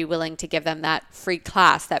have to be willing to give them that free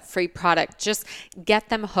class, that free product, just get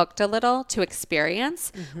them hooked a little to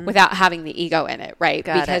experience without having the ego in it, right?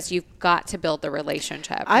 Because you've got to build the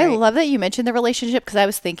relationship. I love that you mentioned the relationship, because I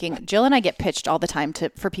was thinking, Jill and I get pitched all the time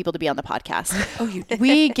for people to be on the podcast. Oh, you do?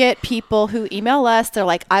 We get people who email us. They're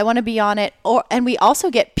like, I want to be on it. And we also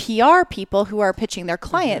get PR people who are pitching their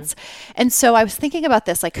clients. And so I was thinking about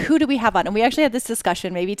this, like, who do we have on? And we actually had this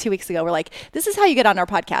discussion maybe 2 weeks ago. We're like, this is how you get on our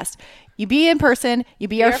podcast. You be in person, you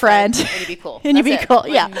be our friend, and you be cool. and you be cool.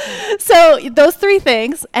 Yeah. So those three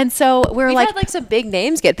things. And so we've had like some big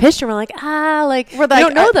names get pitched and we're like, we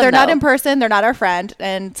don't know them. They're not in person. They're not our friend.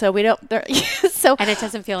 And so we don't, so. And it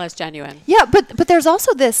doesn't feel as genuine. Yeah. But there's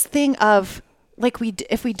also this thing of, like,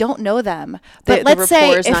 if we don't know them, but let's say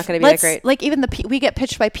rapport is not going to be that great. Like, even we get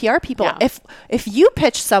pitched by PR people. Yeah. If you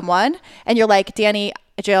pitch someone and you're like, Danny,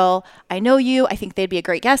 Jill, I know you, I think they'd be a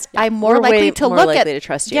great guest. Yeah. I'm more likely to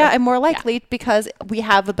trust you. Yeah, I'm more likely because we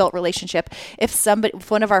have a built relationship. If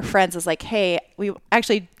one of our friends is like, hey,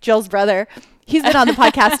 Jill's brother, he's been on the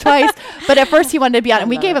podcast twice, but at first he wanted to be on, and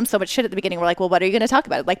we gave him so much shit at the beginning. We're like, well, what are you going to talk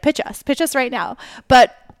about? Like, pitch us right now.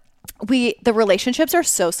 But the relationships are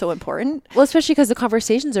so important. Well, especially because the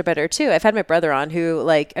conversations are better too. I've had my brother on who,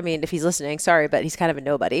 like, I mean, if he's listening, sorry, but he's kind of a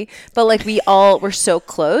nobody. But like, we're so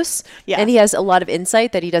close, and he has a lot of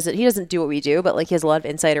insight that he doesn't do what we do, but like, he has a lot of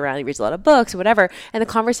insight around. He reads a lot of books or whatever, and the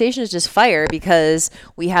conversation is just fire because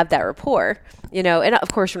we have that rapport. And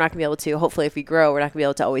of course, we're not gonna be able to. Hopefully, if we grow, we're not gonna be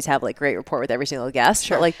able to always have like great rapport with every single guest.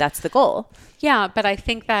 Sure, but like that's the goal. Yeah, but I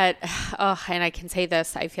think that, and I can say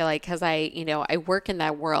this, I feel like, because I work in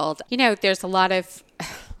that world, there's a lot of,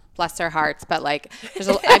 bless their hearts, but like,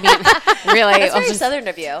 I mean, really. That's very Southern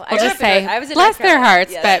of you. I'll just say, bless their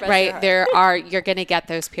hearts, but right, you're going to get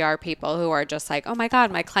those PR people who are just like, oh my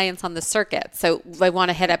God, my client's on the circuit. So they want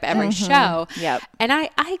to hit up every show. Yep. And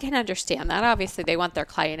I can understand that. Obviously, they want their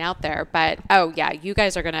client out there, but oh yeah, you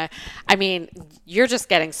guys are going to, I mean, you're just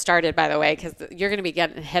getting started, by the way, because you're going to be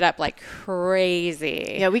getting hit up like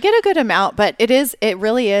crazy. Yeah, we get a good amount, but it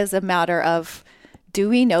really is a matter of, do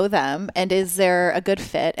we know them, and is there a good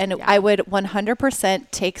fit? And I would 100%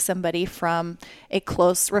 take somebody from a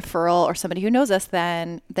close referral or somebody who knows us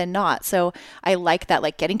than not. So I like that,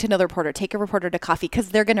 like getting to know the reporter, take a reporter to coffee because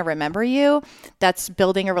they're going to remember you. That's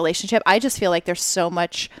building a relationship. I just feel like there's so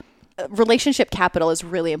much relationship capital is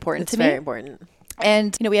really important to me. It's very important.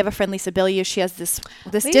 And, we have a friend, Lisa Billiou. She has this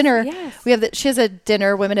dinner. Yes. She has a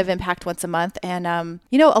dinner, Women of Impact, once a month. And, a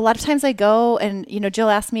lot of times I go and, Jill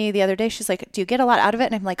asked me the other day, she's like, do you get a lot out of it?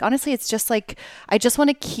 And I'm like, honestly, it's just like, I just want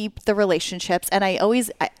to keep the relationships. And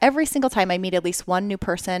every single time I meet at least one new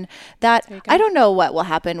person that I don't know what will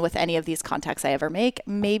happen with any of these contacts I ever make.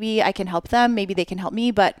 Maybe I can help them. Maybe they can help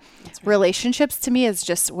me. But relationships to me is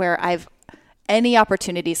just where any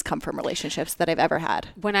opportunities come from relationships that I've ever had.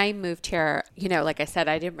 When I moved here, like I said,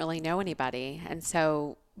 I didn't really know anybody. And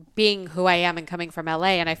so being who I am and coming from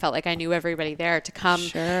LA, and I felt like I knew everybody there, to come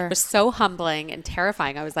was so humbling and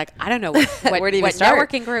terrifying. I was like, I don't know what where do you what start?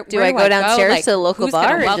 Networking group. Do I go downstairs to the local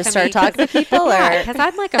bar and just start talking to people? Because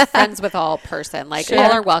I'm like a friends with all person. Like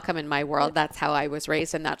all are welcome in my world. That's how I was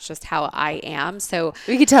raised, and that's just how I am. So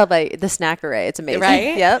we could tell by the snack array. It's amazing,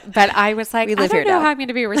 right? Yep. But I was like, I don't know now. how I'm going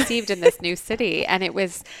to be received in this new city, and it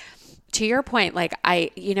was. To your point, like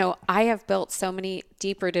I have built so many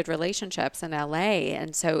deep-rooted relationships in LA.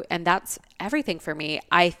 And that's everything for me.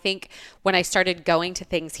 I think when I started going to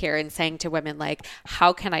things here and saying to women, like,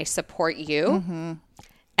 how can I support you? Mm-hmm.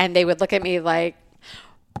 And they would look at me like,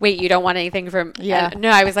 wait, you don't want anything from, no,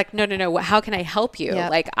 I was like, no. How can I help you?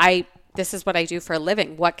 Yep. Like this is what I do for a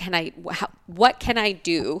living. What can I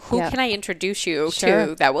do? Who can I introduce you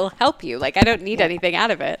to that will help you? Like, I don't need anything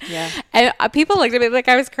out of it. Yeah. And people looked at me like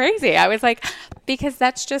I was crazy. I was like, because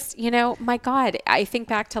that's just, my God, I think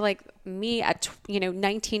back to like me at,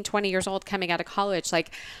 19, 20 years old coming out of college,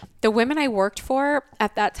 like the women I worked for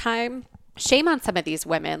at that time, shame on some of these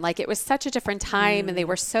women. Like it was such a different time and they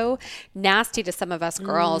were so nasty to some of us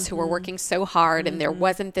girls who were working so hard and there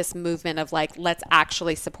wasn't this movement of like, let's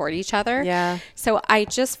actually support each other. Yeah. So I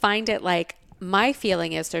just find it like my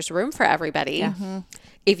feeling is there's room for everybody. Yeah. Mm-hmm.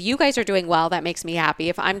 If you guys are doing well, that makes me happy.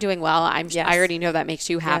 If I'm doing well, I already know that makes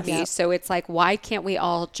you happy. Yes. So it's like, why can't we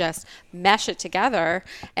all just mesh it together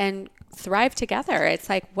and thrive together? It's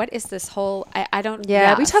like, what is this whole, I don't.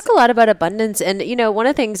 Yeah, we talk a lot about abundance. And, one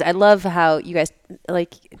of the things I love how you guys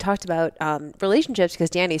like talked about relationships,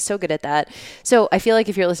 because Danny's so good at that. So I feel like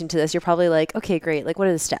if you're listening to this, you're probably like, okay, great. Like, what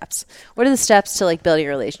are the steps? What are the steps to like building a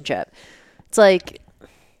relationship? It's like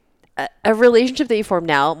a relationship that you form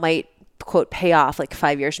now might, quote, pay off like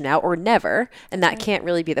 5 years from now or never. And that can't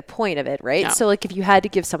really be the point of it, right? No. So like if you had to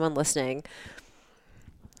give someone listening,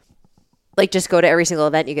 like just go to every single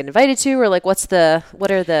event you get invited to, or like what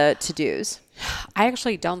are the to-dos? I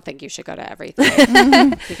actually don't think you should go to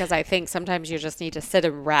everything because I think sometimes you just need to sit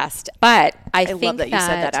and rest. But I think love that you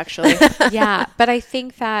said that actually. Yeah. But I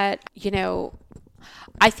think that,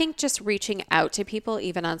 I think just reaching out to people,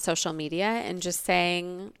 even on social media, and just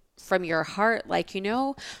saying from your heart, like,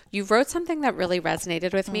 you wrote something that really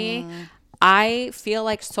resonated with me. I feel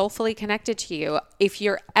like soulfully connected to you. If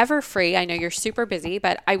you're ever free, I know you're super busy,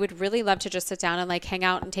 but I would really love to just sit down and like hang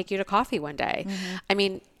out and take you to coffee one day. Mm-hmm. I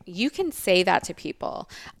mean, you can say that to people.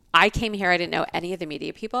 I came here, I didn't know any of the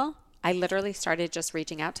media people. I literally started just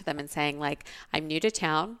reaching out to them and saying like, I'm new to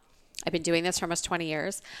town. I've been doing this for almost 20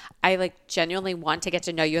 years. I like genuinely want to get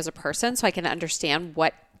to know you as a person so I can understand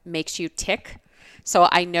what makes you tick. So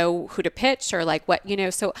I know who to pitch or like what,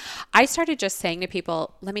 so I started just saying to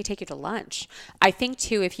people, let me take you to lunch. I think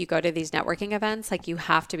too, if you go to these networking events, like you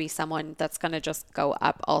have to be someone that's going to just go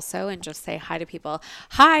up also and just say hi to people.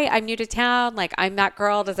 Hi, I'm new to town. Like I'm that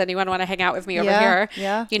girl. Does anyone want to hang out with me over here?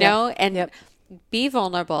 Yeah. And be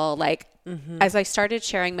vulnerable. Like as I started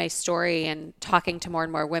sharing my story and talking to more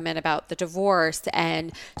and more women about the divorce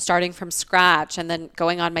and starting from scratch and then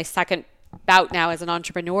going on my second bout now as an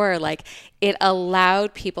entrepreneur, like it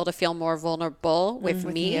allowed people to feel more vulnerable with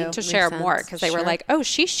me to share more because they were like, oh,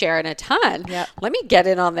 she's sharing a ton. Yep. Let me get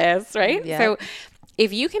in on this, right? Yep. So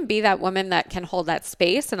if you can be that woman that can hold that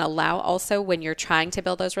space and allow also when you're trying to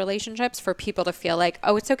build those relationships for people to feel like,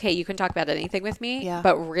 oh, it's okay, you can talk about anything with me,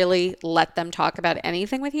 but really let them talk about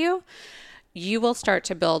anything with you, you will start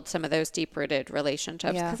to build some of those deep-rooted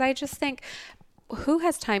relationships. Because I just think, who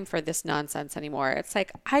has time for this nonsense anymore? It's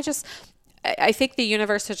like, I think the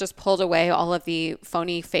universe has just pulled away all of the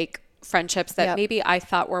phony, fake friendships that maybe I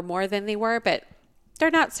thought were more than they were, but they're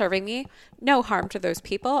not serving me. No harm to those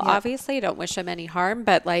people. Obviously, I don't wish them any harm,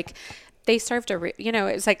 but like they served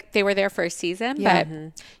it's like they were there for a season, but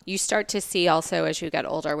you start to see also as you get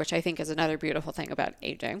older, which I think is another beautiful thing about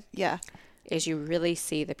aging. Yeah. Is you really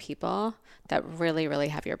see the people that really, really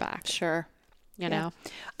have your back. Sure. You know?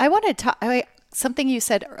 I want to talk... Something you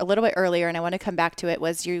said a little bit earlier, and I want to come back to it,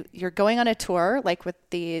 was you're going on a tour, like with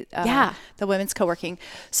the women's co-working.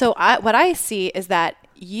 So what I see is that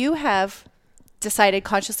you have decided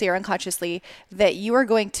consciously or unconsciously that you are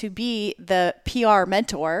going to be the PR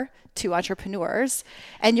mentor to entrepreneurs,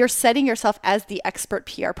 and you're setting yourself as the expert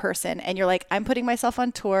PR person, and you're like, I'm putting myself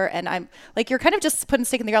on tour, and I'm like, you're kind of just putting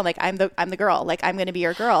stake in the ground, like I'm the girl, like I'm going to be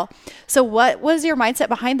your girl. So what was your mindset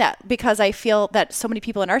behind that? Because I feel that so many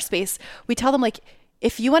people in our space, we tell them like,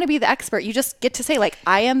 if you want to be the expert, you just get to say like,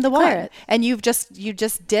 I am the one, and you just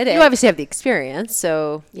did it. You obviously have the experience,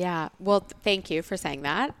 so yeah. Well, thank you for saying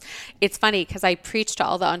that. It's funny because I preach to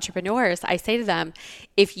all the entrepreneurs. I say to them,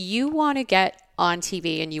 if you want to get on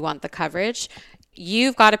TV and you want the coverage,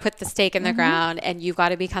 you've got to put the stake in the ground, and you've got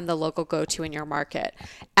to become the local go-to in your market.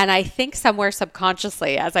 And I think somewhere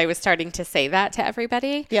subconsciously, as I was starting to say that to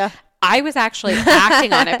everybody, I was actually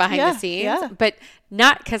acting on it behind the scenes, but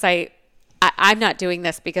not because I'm not doing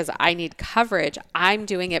this because I need coverage. I'm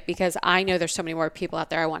doing it because I know there's so many more people out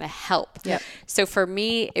there I want to help. Yep. So for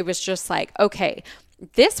me, it was just like, okay,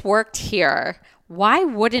 this worked here. Why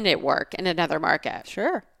wouldn't it work in another market?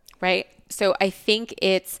 Sure. Right? So I think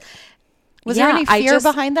it's... Was there any fear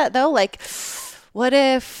behind that though? Like, what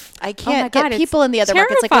if I can't get people in the other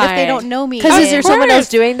markets? Like, what if they don't know me? Because is there someone else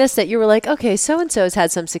doing this that you were like, okay, so-and-so's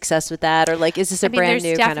had some success with that? Or like, is this a brand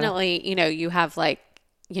new kind of... definitely, you have like,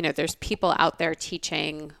 there's people out there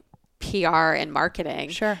teaching PR and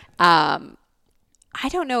marketing. Sure. I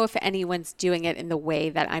don't know if anyone's doing it in the way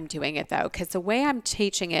that I'm doing it though, because the way I'm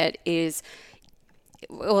teaching it is...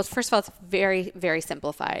 Well, first of all, it's very, very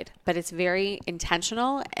simplified, but it's very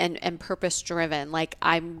intentional and purpose-driven. Like,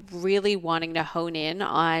 I'm really wanting to hone in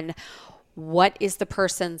on what is the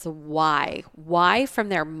person's why. Why, from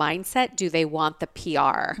their mindset, do they want the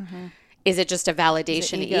PR? Is it just a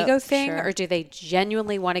validation ego thing, or do they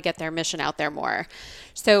genuinely want to get their mission out there more?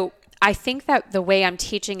 So I think that the way I'm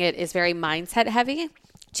teaching it is very mindset heavy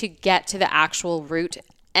to get to the actual root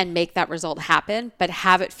and make that result happen, but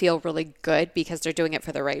have it feel really good because they're doing it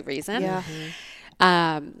for the right reason.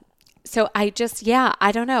 Yeah. So I just,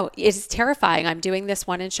 I don't know. It's terrifying. I'm doing this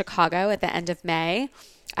one in Chicago at the end of May.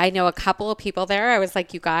 I know a couple of people there. I was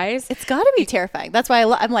like, you guys. It's got to be terrifying. That's why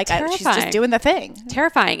I'm like, she's just doing the thing.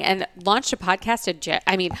 Terrifying. And launched a podcast.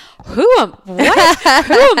 Who am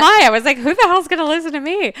I? I was like, who the hell's going to listen to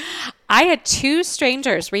me? I had 2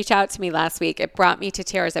 strangers reach out to me last week. It brought me to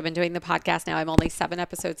tears. I've been doing the podcast now. I'm only 7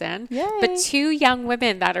 episodes in. Yay. But 2 young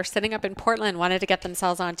women that are sitting up in Portland wanted to get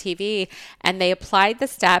themselves on TV. And they applied the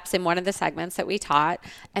steps in one of the segments that we taught.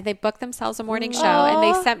 And they booked themselves a morning show. And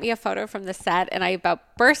they sent me a photo from the set. And I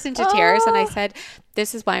about burst into tears. And I said,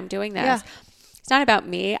 this is why I'm doing this. Yeah. It's not about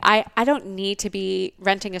me. I don't need to be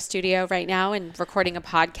renting a studio right now and recording a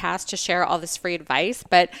podcast to share all this free advice.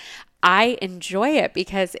 But I enjoy it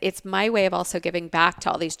because it's my way of also giving back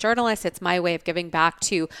to all these journalists. It's my way of giving back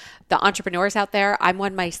to the entrepreneurs out there. I'm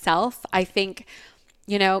one myself. I think,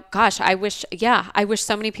 I wish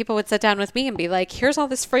so many people would sit down with me and be like, here's all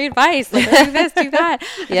this free advice. Like, do this, do that.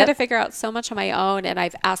 I had to figure out so much on my own, and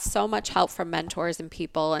I've asked so much help from mentors and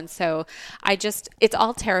people. And so it's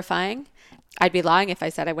all terrifying. I'd be lying if I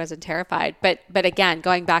said I wasn't terrified. But again,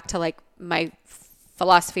 going back to like my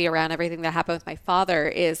philosophy around everything that happened with my father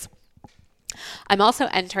is, I'm also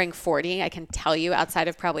entering 40. I can tell you, outside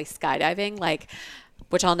of probably skydiving,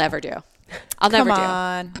 which I'll never do.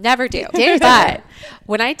 Never do. But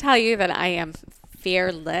when I tell you that I am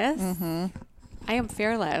fearless, I am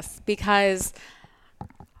fearless because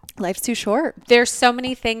life's too short. There's so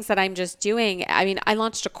many things that I'm just doing. I mean, I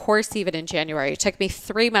launched a course even in January. It took me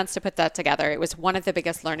 3 months to put that together. It was one of the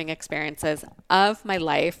biggest learning experiences of my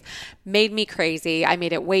life. Made me crazy. I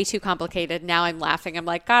made it way too complicated. Now I'm laughing. I'm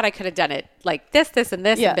like, God, I could have done it like this, and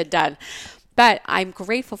this, and been done. But I'm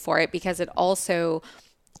grateful for it because it also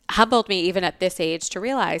humbled me even at this age to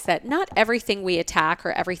realize that not everything we attack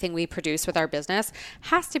or everything we produce with our business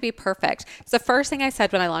has to be perfect. It's the first thing I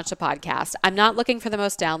said when I launched a podcast. I'm not looking for the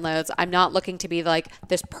most downloads. I'm not looking to be like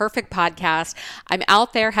this perfect podcast. I'm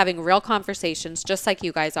out there having real conversations just like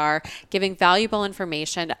you guys are, giving valuable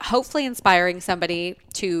information, hopefully inspiring somebody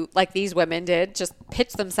to, like these women did, just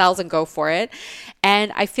pitch themselves and go for it.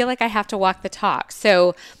 And I feel like I have to walk the talk.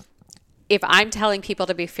 So if I'm telling people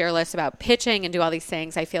to be fearless about pitching and do all these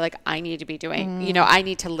things, I feel like I need to be doing, I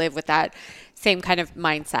need to live with that same kind of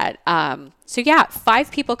mindset.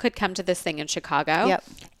 5 people could come to this thing in Chicago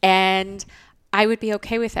and I would be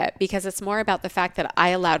okay with it because it's more about the fact that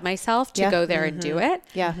I allowed myself to go there and do it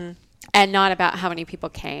and not about how many people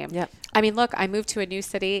came. I mean, look, I moved to a new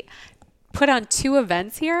city, put on 2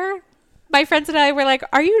 events here. My friends and I were like,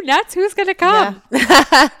 are you nuts? Who's going to come?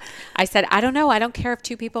 I said, I don't know. I don't care if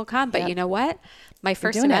 2 people come. But you know what? My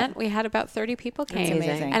first doing event, it. we had about 30 people came.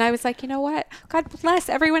 amazing. And I was like, you know what? God bless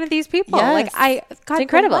every one of these people. Yes. God It's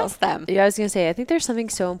incredible. bless them. Yeah, I was going to say, I think there's something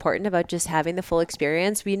so important about just having the full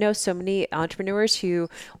experience. We know so many entrepreneurs who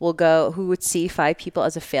would see 5 people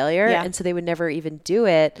as a failure. Yeah. And so they would never even do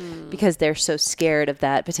it because they're so scared of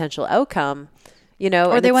that potential outcome, you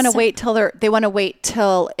know, Or they want to wait till they're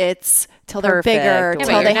Perfect. bigger, Yeah, but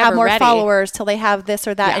till you're they have never more ready. followers, till they have this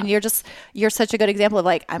or that. Yeah. And you're such a good example of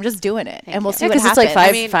like, I'm just doing it and we'll see what because happens. it's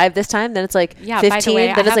like five this time, then it's like 15, by the way,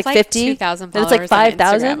 then I it's have, like 50, 2,000 then it's like followers on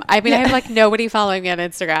 5,000. Instagram. I mean, I have like nobody following me on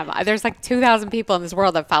Instagram. There's like 2,000 people in this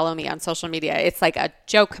world that follow me on social media. It's like a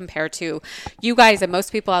joke compared to you guys and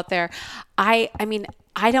most people out there. I mean,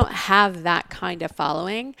 I don't have that kind of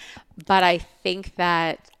following, but I think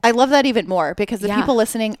that I love that even more because the Yeah. people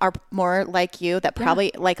listening are more like you that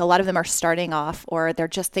probably like a lot of them are starting off or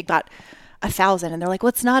they got 1,000 and they're like, well,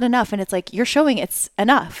 it's not enough. And it's like, you're showing it's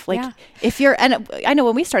enough. Like Yeah. and I know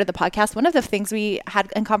when we started the podcast, one of the things we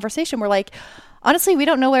had in conversation were like, honestly, we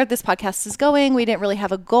don't know where this podcast is going. We didn't really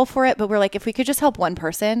have a goal for it, but we're like, if we could just help one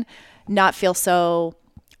person not feel so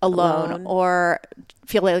alone or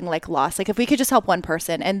feeling like lost, like if we could just help one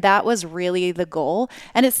person. And that was really the goal.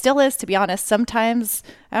 And it still is, to be honest. Sometimes,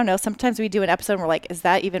 I don't know, sometimes we do an episode and we're like, is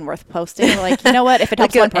that even worth posting? We're like, you know what, if it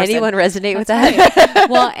helps one person. Anyone resonate with that?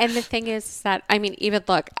 well, and the thing is that, I mean,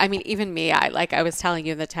 even me, I was telling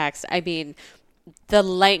you in the text, I mean, the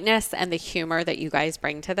lightness and the humor that you guys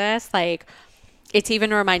bring to this, like, it's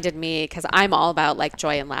even reminded me, because I'm all about like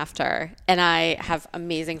joy and laughter, and I have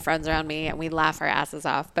amazing friends around me and we laugh our asses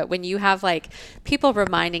off. But when you have like people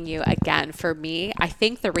reminding you, again, for me, I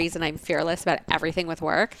think the reason I'm fearless about everything with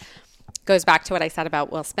work goes back to what I said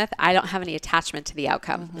about Will Smith. I don't have any attachment to the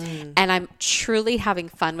outcome. And I'm truly having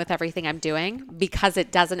fun with everything I'm doing because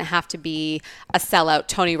it doesn't have to be a sellout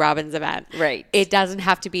Tony Robbins event. Right. It doesn't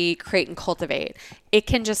have to be create and cultivate. It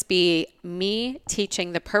can just be me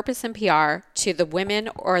teaching the purpose in PR to the women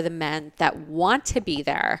or the men that want to be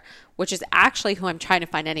there, which is actually who I'm trying to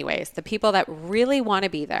find anyways, the people that really want to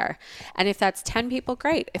be there. And if that's 10 people,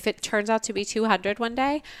 great. If it turns out to be 200 one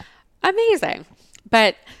day, amazing.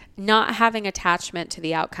 But not having attachment to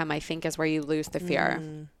the outcome, I think, is where you lose the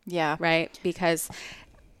fear. Yeah. Right? Because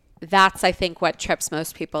that's, I think, what trips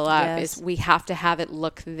most people up is we have to have it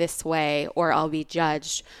look this way or I'll be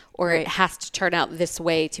judged or it has to turn out this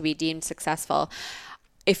way to be deemed successful.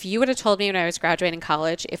 If you would have told me when I was graduating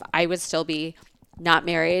college, if I would still be not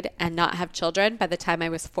married and not have children by the time I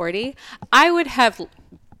was 40, I would have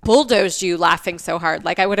bulldozed you laughing so hard.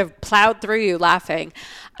 Like I would have plowed through you laughing.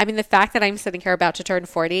 I mean, the fact that I'm sitting here about to turn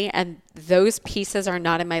 40 and those pieces are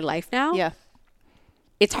not in my life now. Yeah.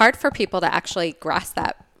 It's hard for people to actually grasp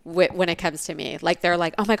that when it comes to me. Like they're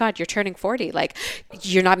like, oh my God, you're turning 40. Like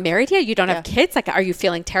you're not married yet. You don't have kids. Like, are you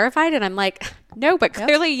feeling terrified? And I'm like, no, but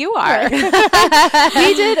clearly you are.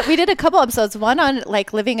 we did a couple episodes, one on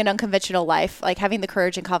like living an unconventional life, like having the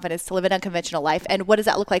courage and confidence to live an unconventional life. And what does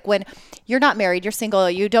that look like when you're not married, you're single,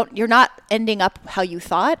 you're not ending up how you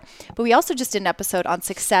thought. But we also just did an episode on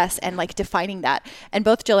success and like defining that. And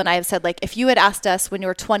both Jill and I have said, like, if you had asked us when you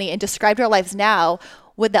were 20 and described our lives now,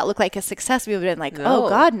 would that look like a success? We would have been like, oh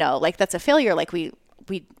God, no, like that's a failure. Like we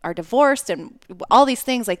are divorced and all these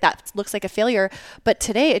things like that looks like a failure. But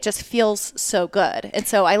today it just feels so good. And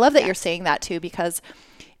so I love that you're saying that too, because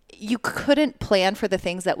you couldn't plan for the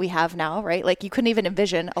things that we have now, right? Like you couldn't even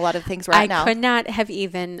envision a lot of things right now. I could not have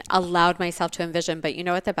even allowed myself to envision. But you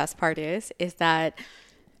know what the best part is that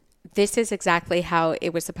this is exactly how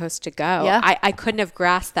it was supposed to go. Yeah. I couldn't have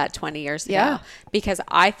grasped that 20 years ago because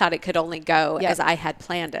I thought it could only go as I had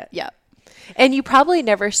planned it. Yeah. And you probably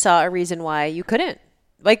never saw a reason why you couldn't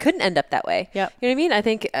end up that way. Yep. You know what I mean? I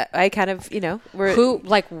think I kind of,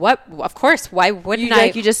 what, of course, why wouldn't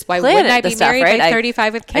why wouldn't I be stuff, married right? by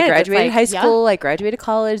 35 with kids? I graduated high school. I graduated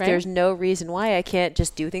college. Right. There's no reason why I can't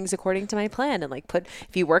just do things according to my plan and like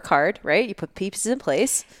if you work hard, right? You put pieces in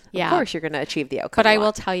place. Yeah. Of course you're going to achieve the outcome. But I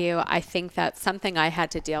will tell you, I think that's something I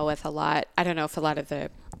had to deal with a lot. I don't know if a lot of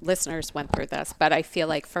the listeners went through this, but I feel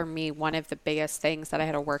like for me, one of the biggest things that I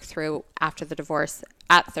had to work through after the divorce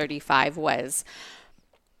at 35 was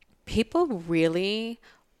people really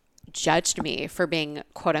judged me for being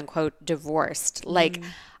quote unquote divorced. Like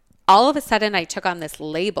all of a sudden I took on this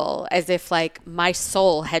label as if like my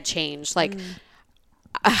soul had changed. Like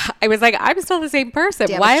I was like, I'm still the same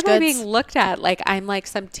person. Why am I being looked at like I'm like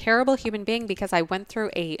some terrible human being because I went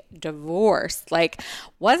through a divorce? Like,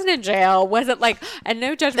 wasn't in jail, wasn't like, and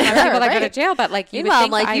no judgment on people that go to jail, but like, you would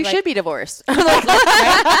think like you should be divorced. But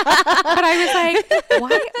I was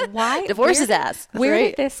like, why? Divorce his ass. Where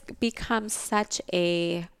did this become such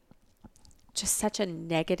a just such a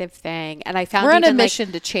negative thing. And I found We're on a even, like,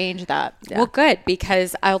 mission to change that. well, good,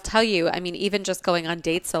 because I'll tell you, I mean, even just going on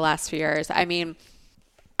dates the last few years, I mean,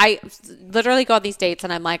 I literally go on these dates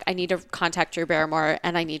and I'm like, I need to contact Drew Barrymore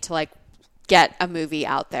and I need to like get a movie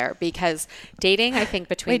out there, because dating, I think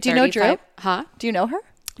between Wait, do you know 35 Drew? Huh? Do you know her?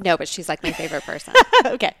 No, but she's like my favorite person.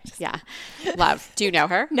 Okay. Yeah. Love. Do you know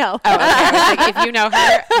her? No. Oh, okay. I was like, if you know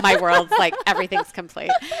her, my world's like, everything's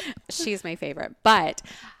complete. She's my favorite. But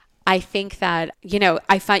I think that, you know,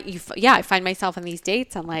 I find myself on these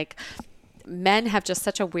dates and like, men have just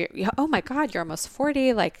such a weird, oh my God, you're almost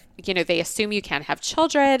 40. Like, you know, they assume you can't have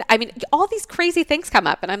children. I mean, all these crazy things come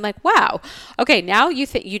up and I'm like, wow, okay, now you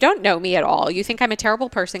don't know me at all. You think I'm a terrible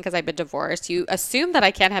person because I've been divorced. You assume that I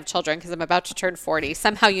can't have children because I'm about to turn 40.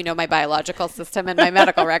 Somehow you know my biological system and my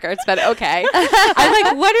medical records, but okay. I'm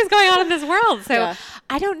like, what is going on in this world? So yeah.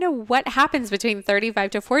 I don't know what happens between 35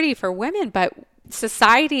 to 40 for women, but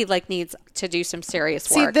society like needs to do some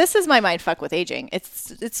serious work. See, this is my mind fuck with aging.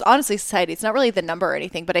 It's honestly society. It's not really the number or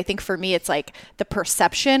anything, but I think for me, it's like the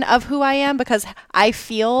perception of who I am, because I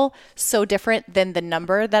feel so different than the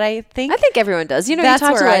number that I think. I think everyone does. You know, That's you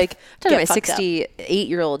talk to where I like my get fucked up.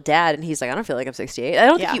 68-year-old dad, and he's like, I don't feel like I'm 68. I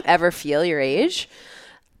don't think you ever feel your age.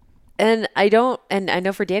 And I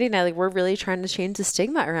know for Danny and I, like, we're really trying to change the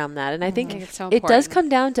stigma around that. And I think it's so it does important. come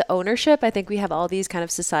down to ownership. I think we have all these kind of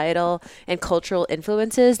societal and cultural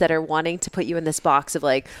influences that are wanting to put you in this box of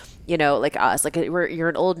like, you know, like us, like you're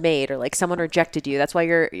an old maid, or like someone rejected you, that's why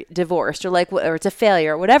you're divorced, or like, or it's a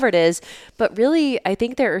failure, or whatever it is. But really, I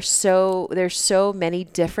think there's so many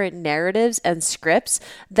different narratives and scripts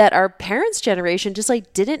that our parents' generation just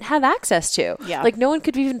like didn't have access to. Yeah. Like no one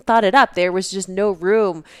could have even thought it up. There was just no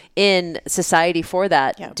room in society for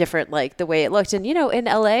that different, like the way it looked. And, you know, in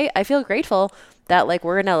LA, I feel grateful that like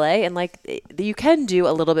we're in LA and like you can do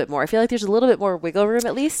a little bit more. I feel like there's a little bit more wiggle room,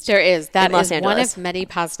 at least. There is. That Los is one Angeles. of many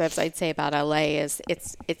positives I'd say about LA is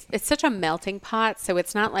it's such a melting pot. So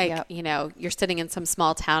it's not like, you know, you're sitting in some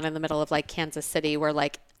small town in the middle of like Kansas City where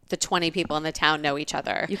like the 20 people in the town know each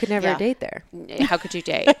other. You could never date there. How could you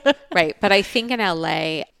date? Right. But I think in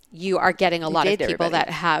LA, you are getting a lot of people that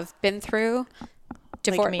have been through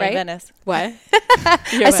divorce, like me right? in Venice. What?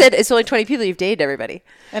 I said it's only 20 people. You've dated everybody.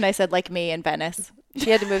 And I said like me in Venice. She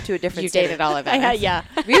had to move to a different You city. dated all of it. Yeah.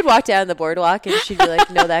 We would walk down the boardwalk and she'd be like,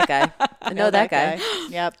 know that guy. Know that guy.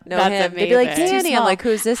 Yep. Know That's him. They'd be like, amazing. Danny. I'm like,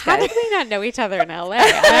 who's this How guy? did we not know each other in LA?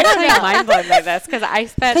 I'm actually mind blown by this because I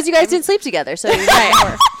spent. Because you guys didn't sleep together. So you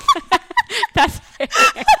Right. That's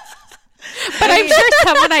but I'm sure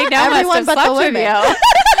someone I know Everyone must but have the slept with women. you.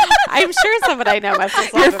 I'm sure someone I know must have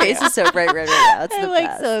slept Your with face you. is so bright red right now. It's the I'm like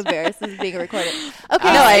best. so embarrassed. This is being recorded.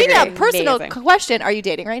 Okay, No, I speaking of agree. personal Amazing. question, are you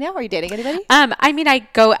dating right now? Are you dating anybody? I mean, I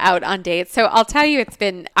go out on dates. So I'll tell you,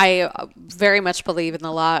 I very much believe in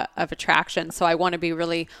the law of attraction. So I want to be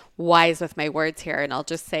really wise with my words here. And I'll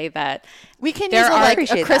just say that We can There use are- a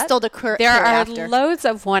appreciate crystal to there are after. loads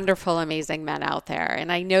of wonderful, amazing men out there. And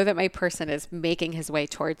I know that my person is making his way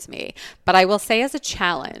towards me. But I will say as a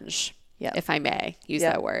challenge, if I may use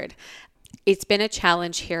that word, it's been a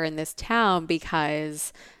challenge here in this town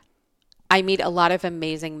because I meet a lot of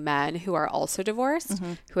amazing men who are also divorced,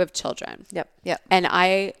 who have children. Yep. And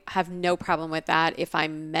I have no problem with that. If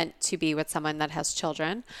I'm meant to be with someone that has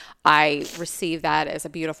children, I receive that as a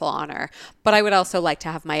beautiful honor. But I would also like to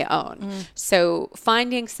have my own. So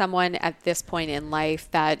finding someone at this point in life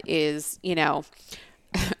that is, you know,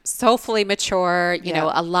 soulfully mature, you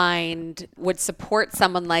know, aligned, would support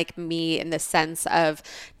someone like me in the sense of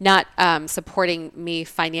not supporting me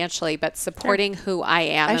financially, but supporting who I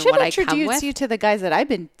am I and should what I come introduce with. you to the guys that I've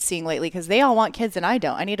been seeing lately because they all want kids and I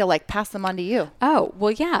don't. I need to like pass them on to you. Oh,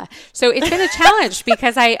 well, yeah. So it's been a challenge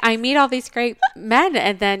because I meet all these great men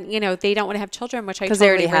and then, you know, they don't want to have children, which I 'Cause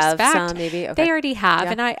totally they already have respect. some, maybe? Okay. They already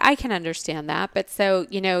have. And I can understand that. But so,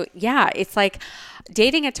 you know, yeah, it's like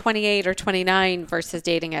dating at 28 or 29 versus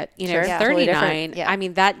dating at, you know, Sure. Yeah, totally 39. different. Yeah. I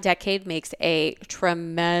mean, that decade makes a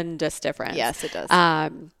tremendous difference. Yes, it does.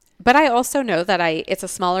 But I also know that it's a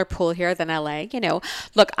smaller pool here than LA. You know,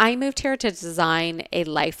 look, I moved here to design a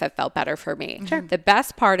life that felt better for me. Sure. The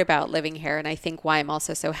best part about living here, and I think why I'm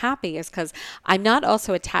also so happy, is because I'm not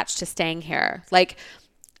also attached to staying here. Like,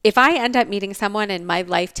 if I end up meeting someone and my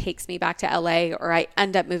life takes me back to LA, or I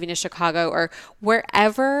end up moving to Chicago, or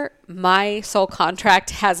wherever my soul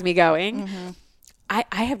contract has me going,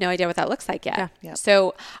 I have no idea what that looks like yet. Yeah.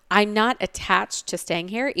 So I'm not attached to staying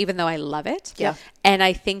here, even though I love it. Yeah. And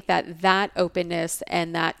I think that openness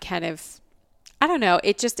and that kind of, I don't know,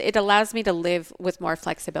 it allows me to live with more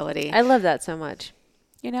flexibility. I love that so much.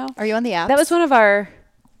 You know? Are you on the app? That was one of our...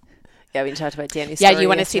 Yeah, we talked about Danny's Yeah, story you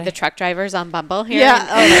want to see yesterday. the truck drivers on Bumble here? Yeah.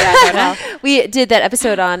 Oh, yeah. Well, We did that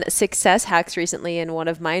episode on success hacks recently, and one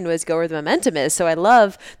of mine was go where the momentum is. So I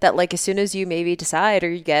love that, like, as soon as you maybe decide or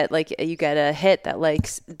you get a hit that like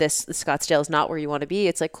this Scottsdale is not where you want to be,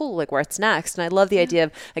 it's like, cool, like what's next? And I love the idea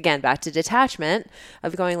of, again, back to detachment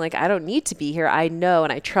of going like, I don't need to be here. I know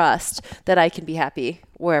and I trust that I can be happy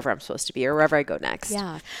wherever I'm supposed to be or wherever I go next.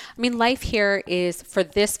 Yeah. I mean, life here is, for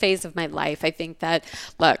this phase of my life, I think that,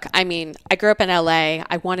 look, I mean, I grew up in LA.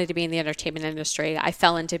 I wanted to be in the entertainment industry. I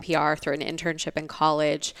fell into PR through an internship in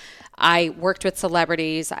college. I worked with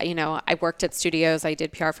celebrities. I worked at studios. I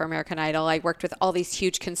did PR for American Idol. I worked with all these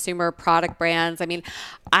huge consumer product brands. I mean,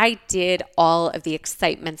 I did all of the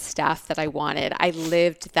excitement stuff that I wanted. I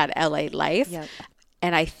lived that LA life. Yep.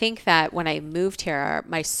 And I think that when I moved here,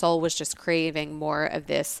 my soul was just craving more of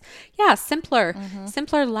this, simpler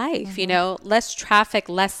life, less traffic,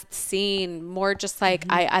 less scene, more just like,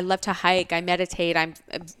 I love to hike, I meditate, I'm,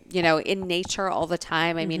 in nature all the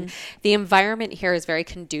time. I mean, the environment here is very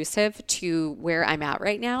conducive to where I'm at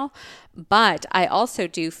right now. But I also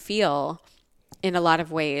do feel, in a lot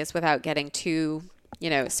of ways, without getting too,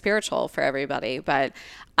 spiritual for everybody, but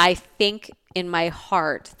I think in my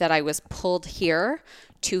heart that I was pulled here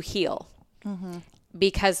to heal.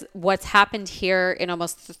 Because what's happened here in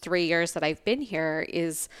almost the 3 years that I've been here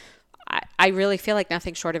is, I really feel like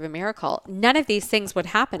nothing short of a miracle. None of these things would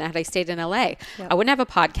happen had I stayed in LA. Yep. I wouldn't have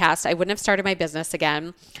a podcast. I wouldn't have started my business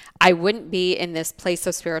again. I wouldn't be in this place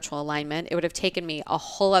of spiritual alignment. It would have taken me a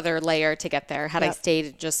whole other layer to get there had I stayed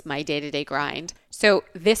in just my day-to-day grind. So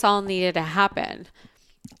this all needed to happen.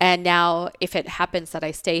 And now if it happens that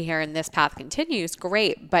I stay here and this path continues,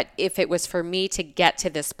 great. But if it was for me to get to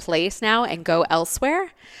this place now and go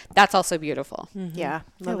elsewhere, that's also beautiful. Yeah,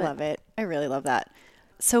 I love it. I really love that.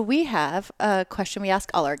 So we have a question we ask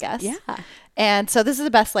all our guests. Yeah. And so this is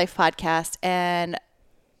the Best Life podcast. And,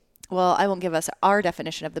 well, I won't give us our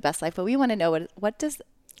definition of the best life, but we want to know what does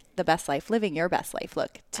the best life, living your best life,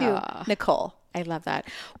 look to Nicole? I love that.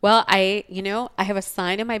 Well, I have a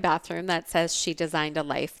sign in my bathroom that says she designed a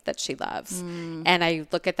life that she loves. And I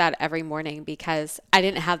look at that every morning because I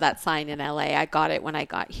didn't have that sign in LA. I got it when I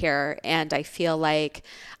got here. And I feel like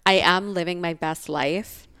I am living my best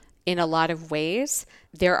life in a lot of ways.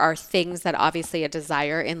 There are things that obviously a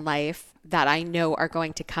desire in life that I know are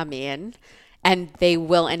going to come in and they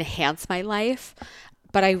will enhance my life.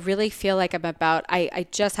 But I really feel like I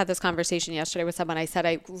just had this conversation yesterday with someone. I said,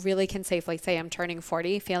 I really can safely say I'm turning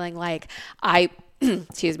 40, feeling like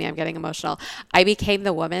excuse me, I'm getting emotional. I became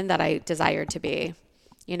the woman that I desired to be,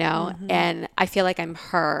 and I feel like I'm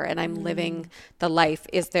her and I'm living the life.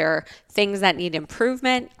 Is there things that need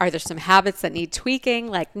improvement? Are there some habits that need tweaking?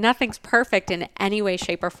 Like nothing's perfect in any way,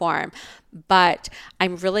 shape, or form, but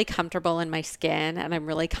I'm really comfortable in my skin and I'm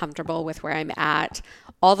really comfortable with where I'm at.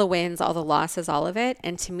 All the wins, all the losses, all of it.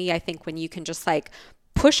 And to me, I think when you can just like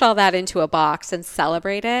push all that into a box and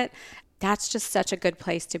celebrate it, that's just such a good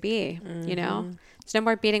place to be, There's no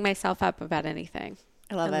more beating myself up about anything.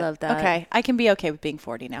 I love it. Love that. Okay. I can be okay with being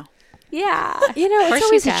 40 now. Yeah. It's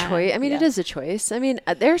always a can. choice. I mean, Yeah. it is a choice. I mean,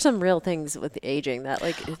 there are some real things with aging that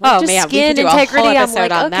like Oh just man, we skin could do integrity. a whole I'm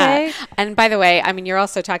episode like, on okay. that. And by the way, I mean, you're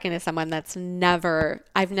also talking to someone that's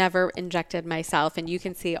I've never injected myself, and you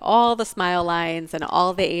can see all the smile lines and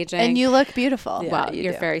all the aging. And you look beautiful. Yeah. well, you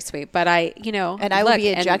you're do. very sweet. But I will be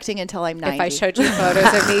injecting until I'm 90. If I showed you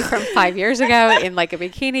photos of me from 5 years ago in like a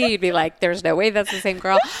bikini, you'd be like, "There's no way that's the same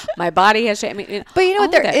girl." My body has changed. I mean, But you know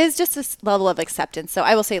what? all of There it. is just this level of acceptance. So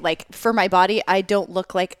I will say, like, for my body, I don't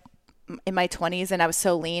look like in my 20s and I was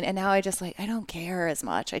so lean. And now I just I don't care as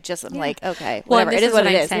much. I'm like, okay, Well, and whatever. this It is is what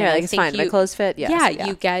what it I'm is. saying. Yeah, I like it's think fine. My clothes fit. Yes.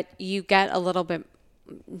 Yeah, you get a little bit,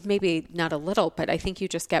 maybe not a little, but I think you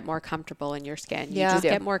just get more comfortable in your skin. You Yeah. just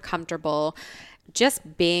get more comfortable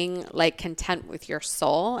just being like content with your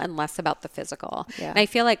soul and less about the physical. Yeah. And I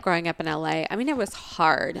feel like growing up in LA, I mean, it was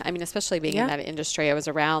hard. I mean, especially being in that industry, I was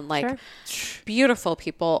around like beautiful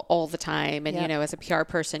people all the time. And, as a PR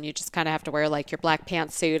person, you just kind of have to wear like your black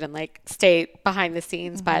pantsuit and like stay behind the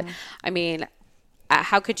scenes. But I mean,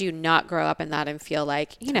 how could you not grow up in that and feel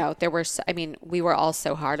like, we were all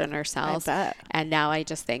so hard on ourselves. I bet. And now I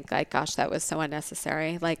just think like, gosh, that was so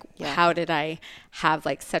unnecessary. Like, how did I have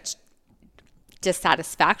like such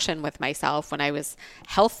dissatisfaction with myself when I was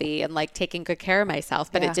healthy and like taking good care of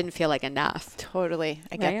myself, but it didn't feel like enough. Totally.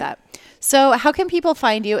 I get Right? that. So how can people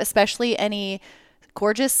find you, especially any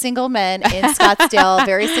gorgeous single men in Scottsdale,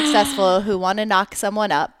 very successful, who want to knock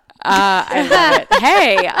someone up? I love it.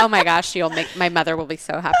 Hey, oh my gosh, my mother will be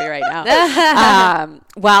so happy right now.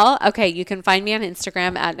 Well, okay, you can find me on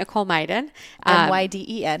Instagram at Nicole Myden.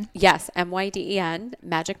 Myden. Yes, Myden,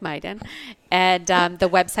 Magic Myden. And the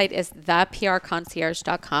website is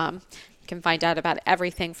theprconcierge.com. You can find out about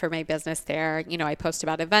everything for my business there. You know, I post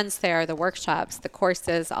about events there, the workshops, the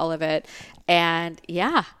courses, all of it. And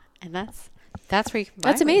yeah, and that's where you can find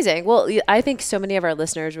That's me. amazing. Well, I think so many of our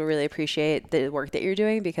listeners will really appreciate the work that you're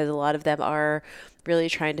doing, because a lot of them are really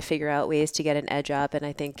trying to figure out ways to get an edge up. And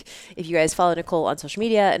I think if you guys follow Nicole on social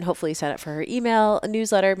media and hopefully sign up for her email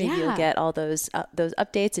newsletter, maybe you'll get all those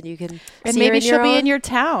updates, and you can And see maybe her she'll be in your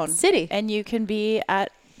town. city. And you can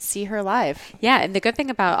see her live. Yeah, and the good thing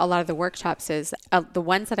about a lot of the workshops is the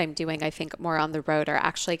ones that I'm doing, I think more on the road, are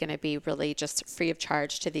actually going to be really just free of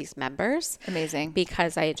charge to these members. Amazing.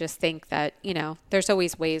 Because I just think that, you know, there's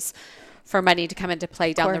always ways for money to come into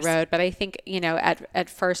play down the road. But I think, you know, at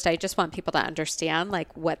first, I just want people to understand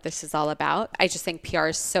like what this is all about. I just think PR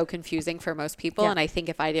is so confusing for most people. And I think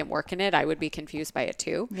if I didn't work in it, I would be confused by it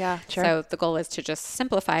too. Yeah, sure. So the goal is to just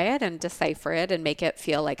simplify it and decipher it and make it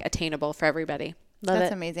feel like attainable for everybody.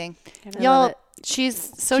 That's amazing. love Y'all, it. she's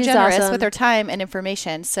so She's generous awesome. with her time and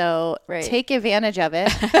information. So take advantage of it.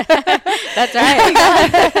 That's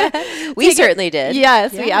right. We certainly did.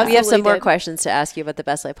 Yes, we absolutely We have some more did. questions to ask you about the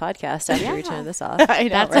Best Life podcast after we turn this off. I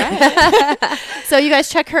know, That's right. So you guys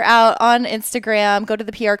check her out on Instagram. Go to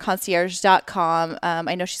theprconcierge.com.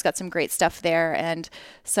 I know she's got some great stuff there and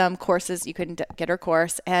some courses. You can get her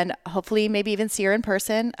course and hopefully maybe even see her in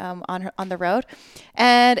person on the road.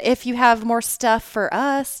 And if you have more stuff for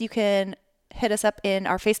us, you can hit us up in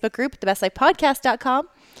our Facebook group, thebestlifepodcast.com.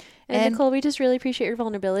 And Nicole, we just really appreciate your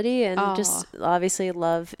vulnerability and Aw. just obviously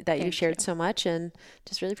love that you Thank shared you. so much, and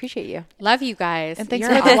just really appreciate you. Love you guys. And thanks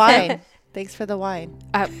You're for the awesome. wine. Thanks for the wine.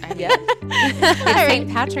 I mean, it's St.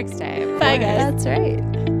 Patrick's Day. Bye, guys. That's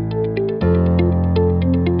right.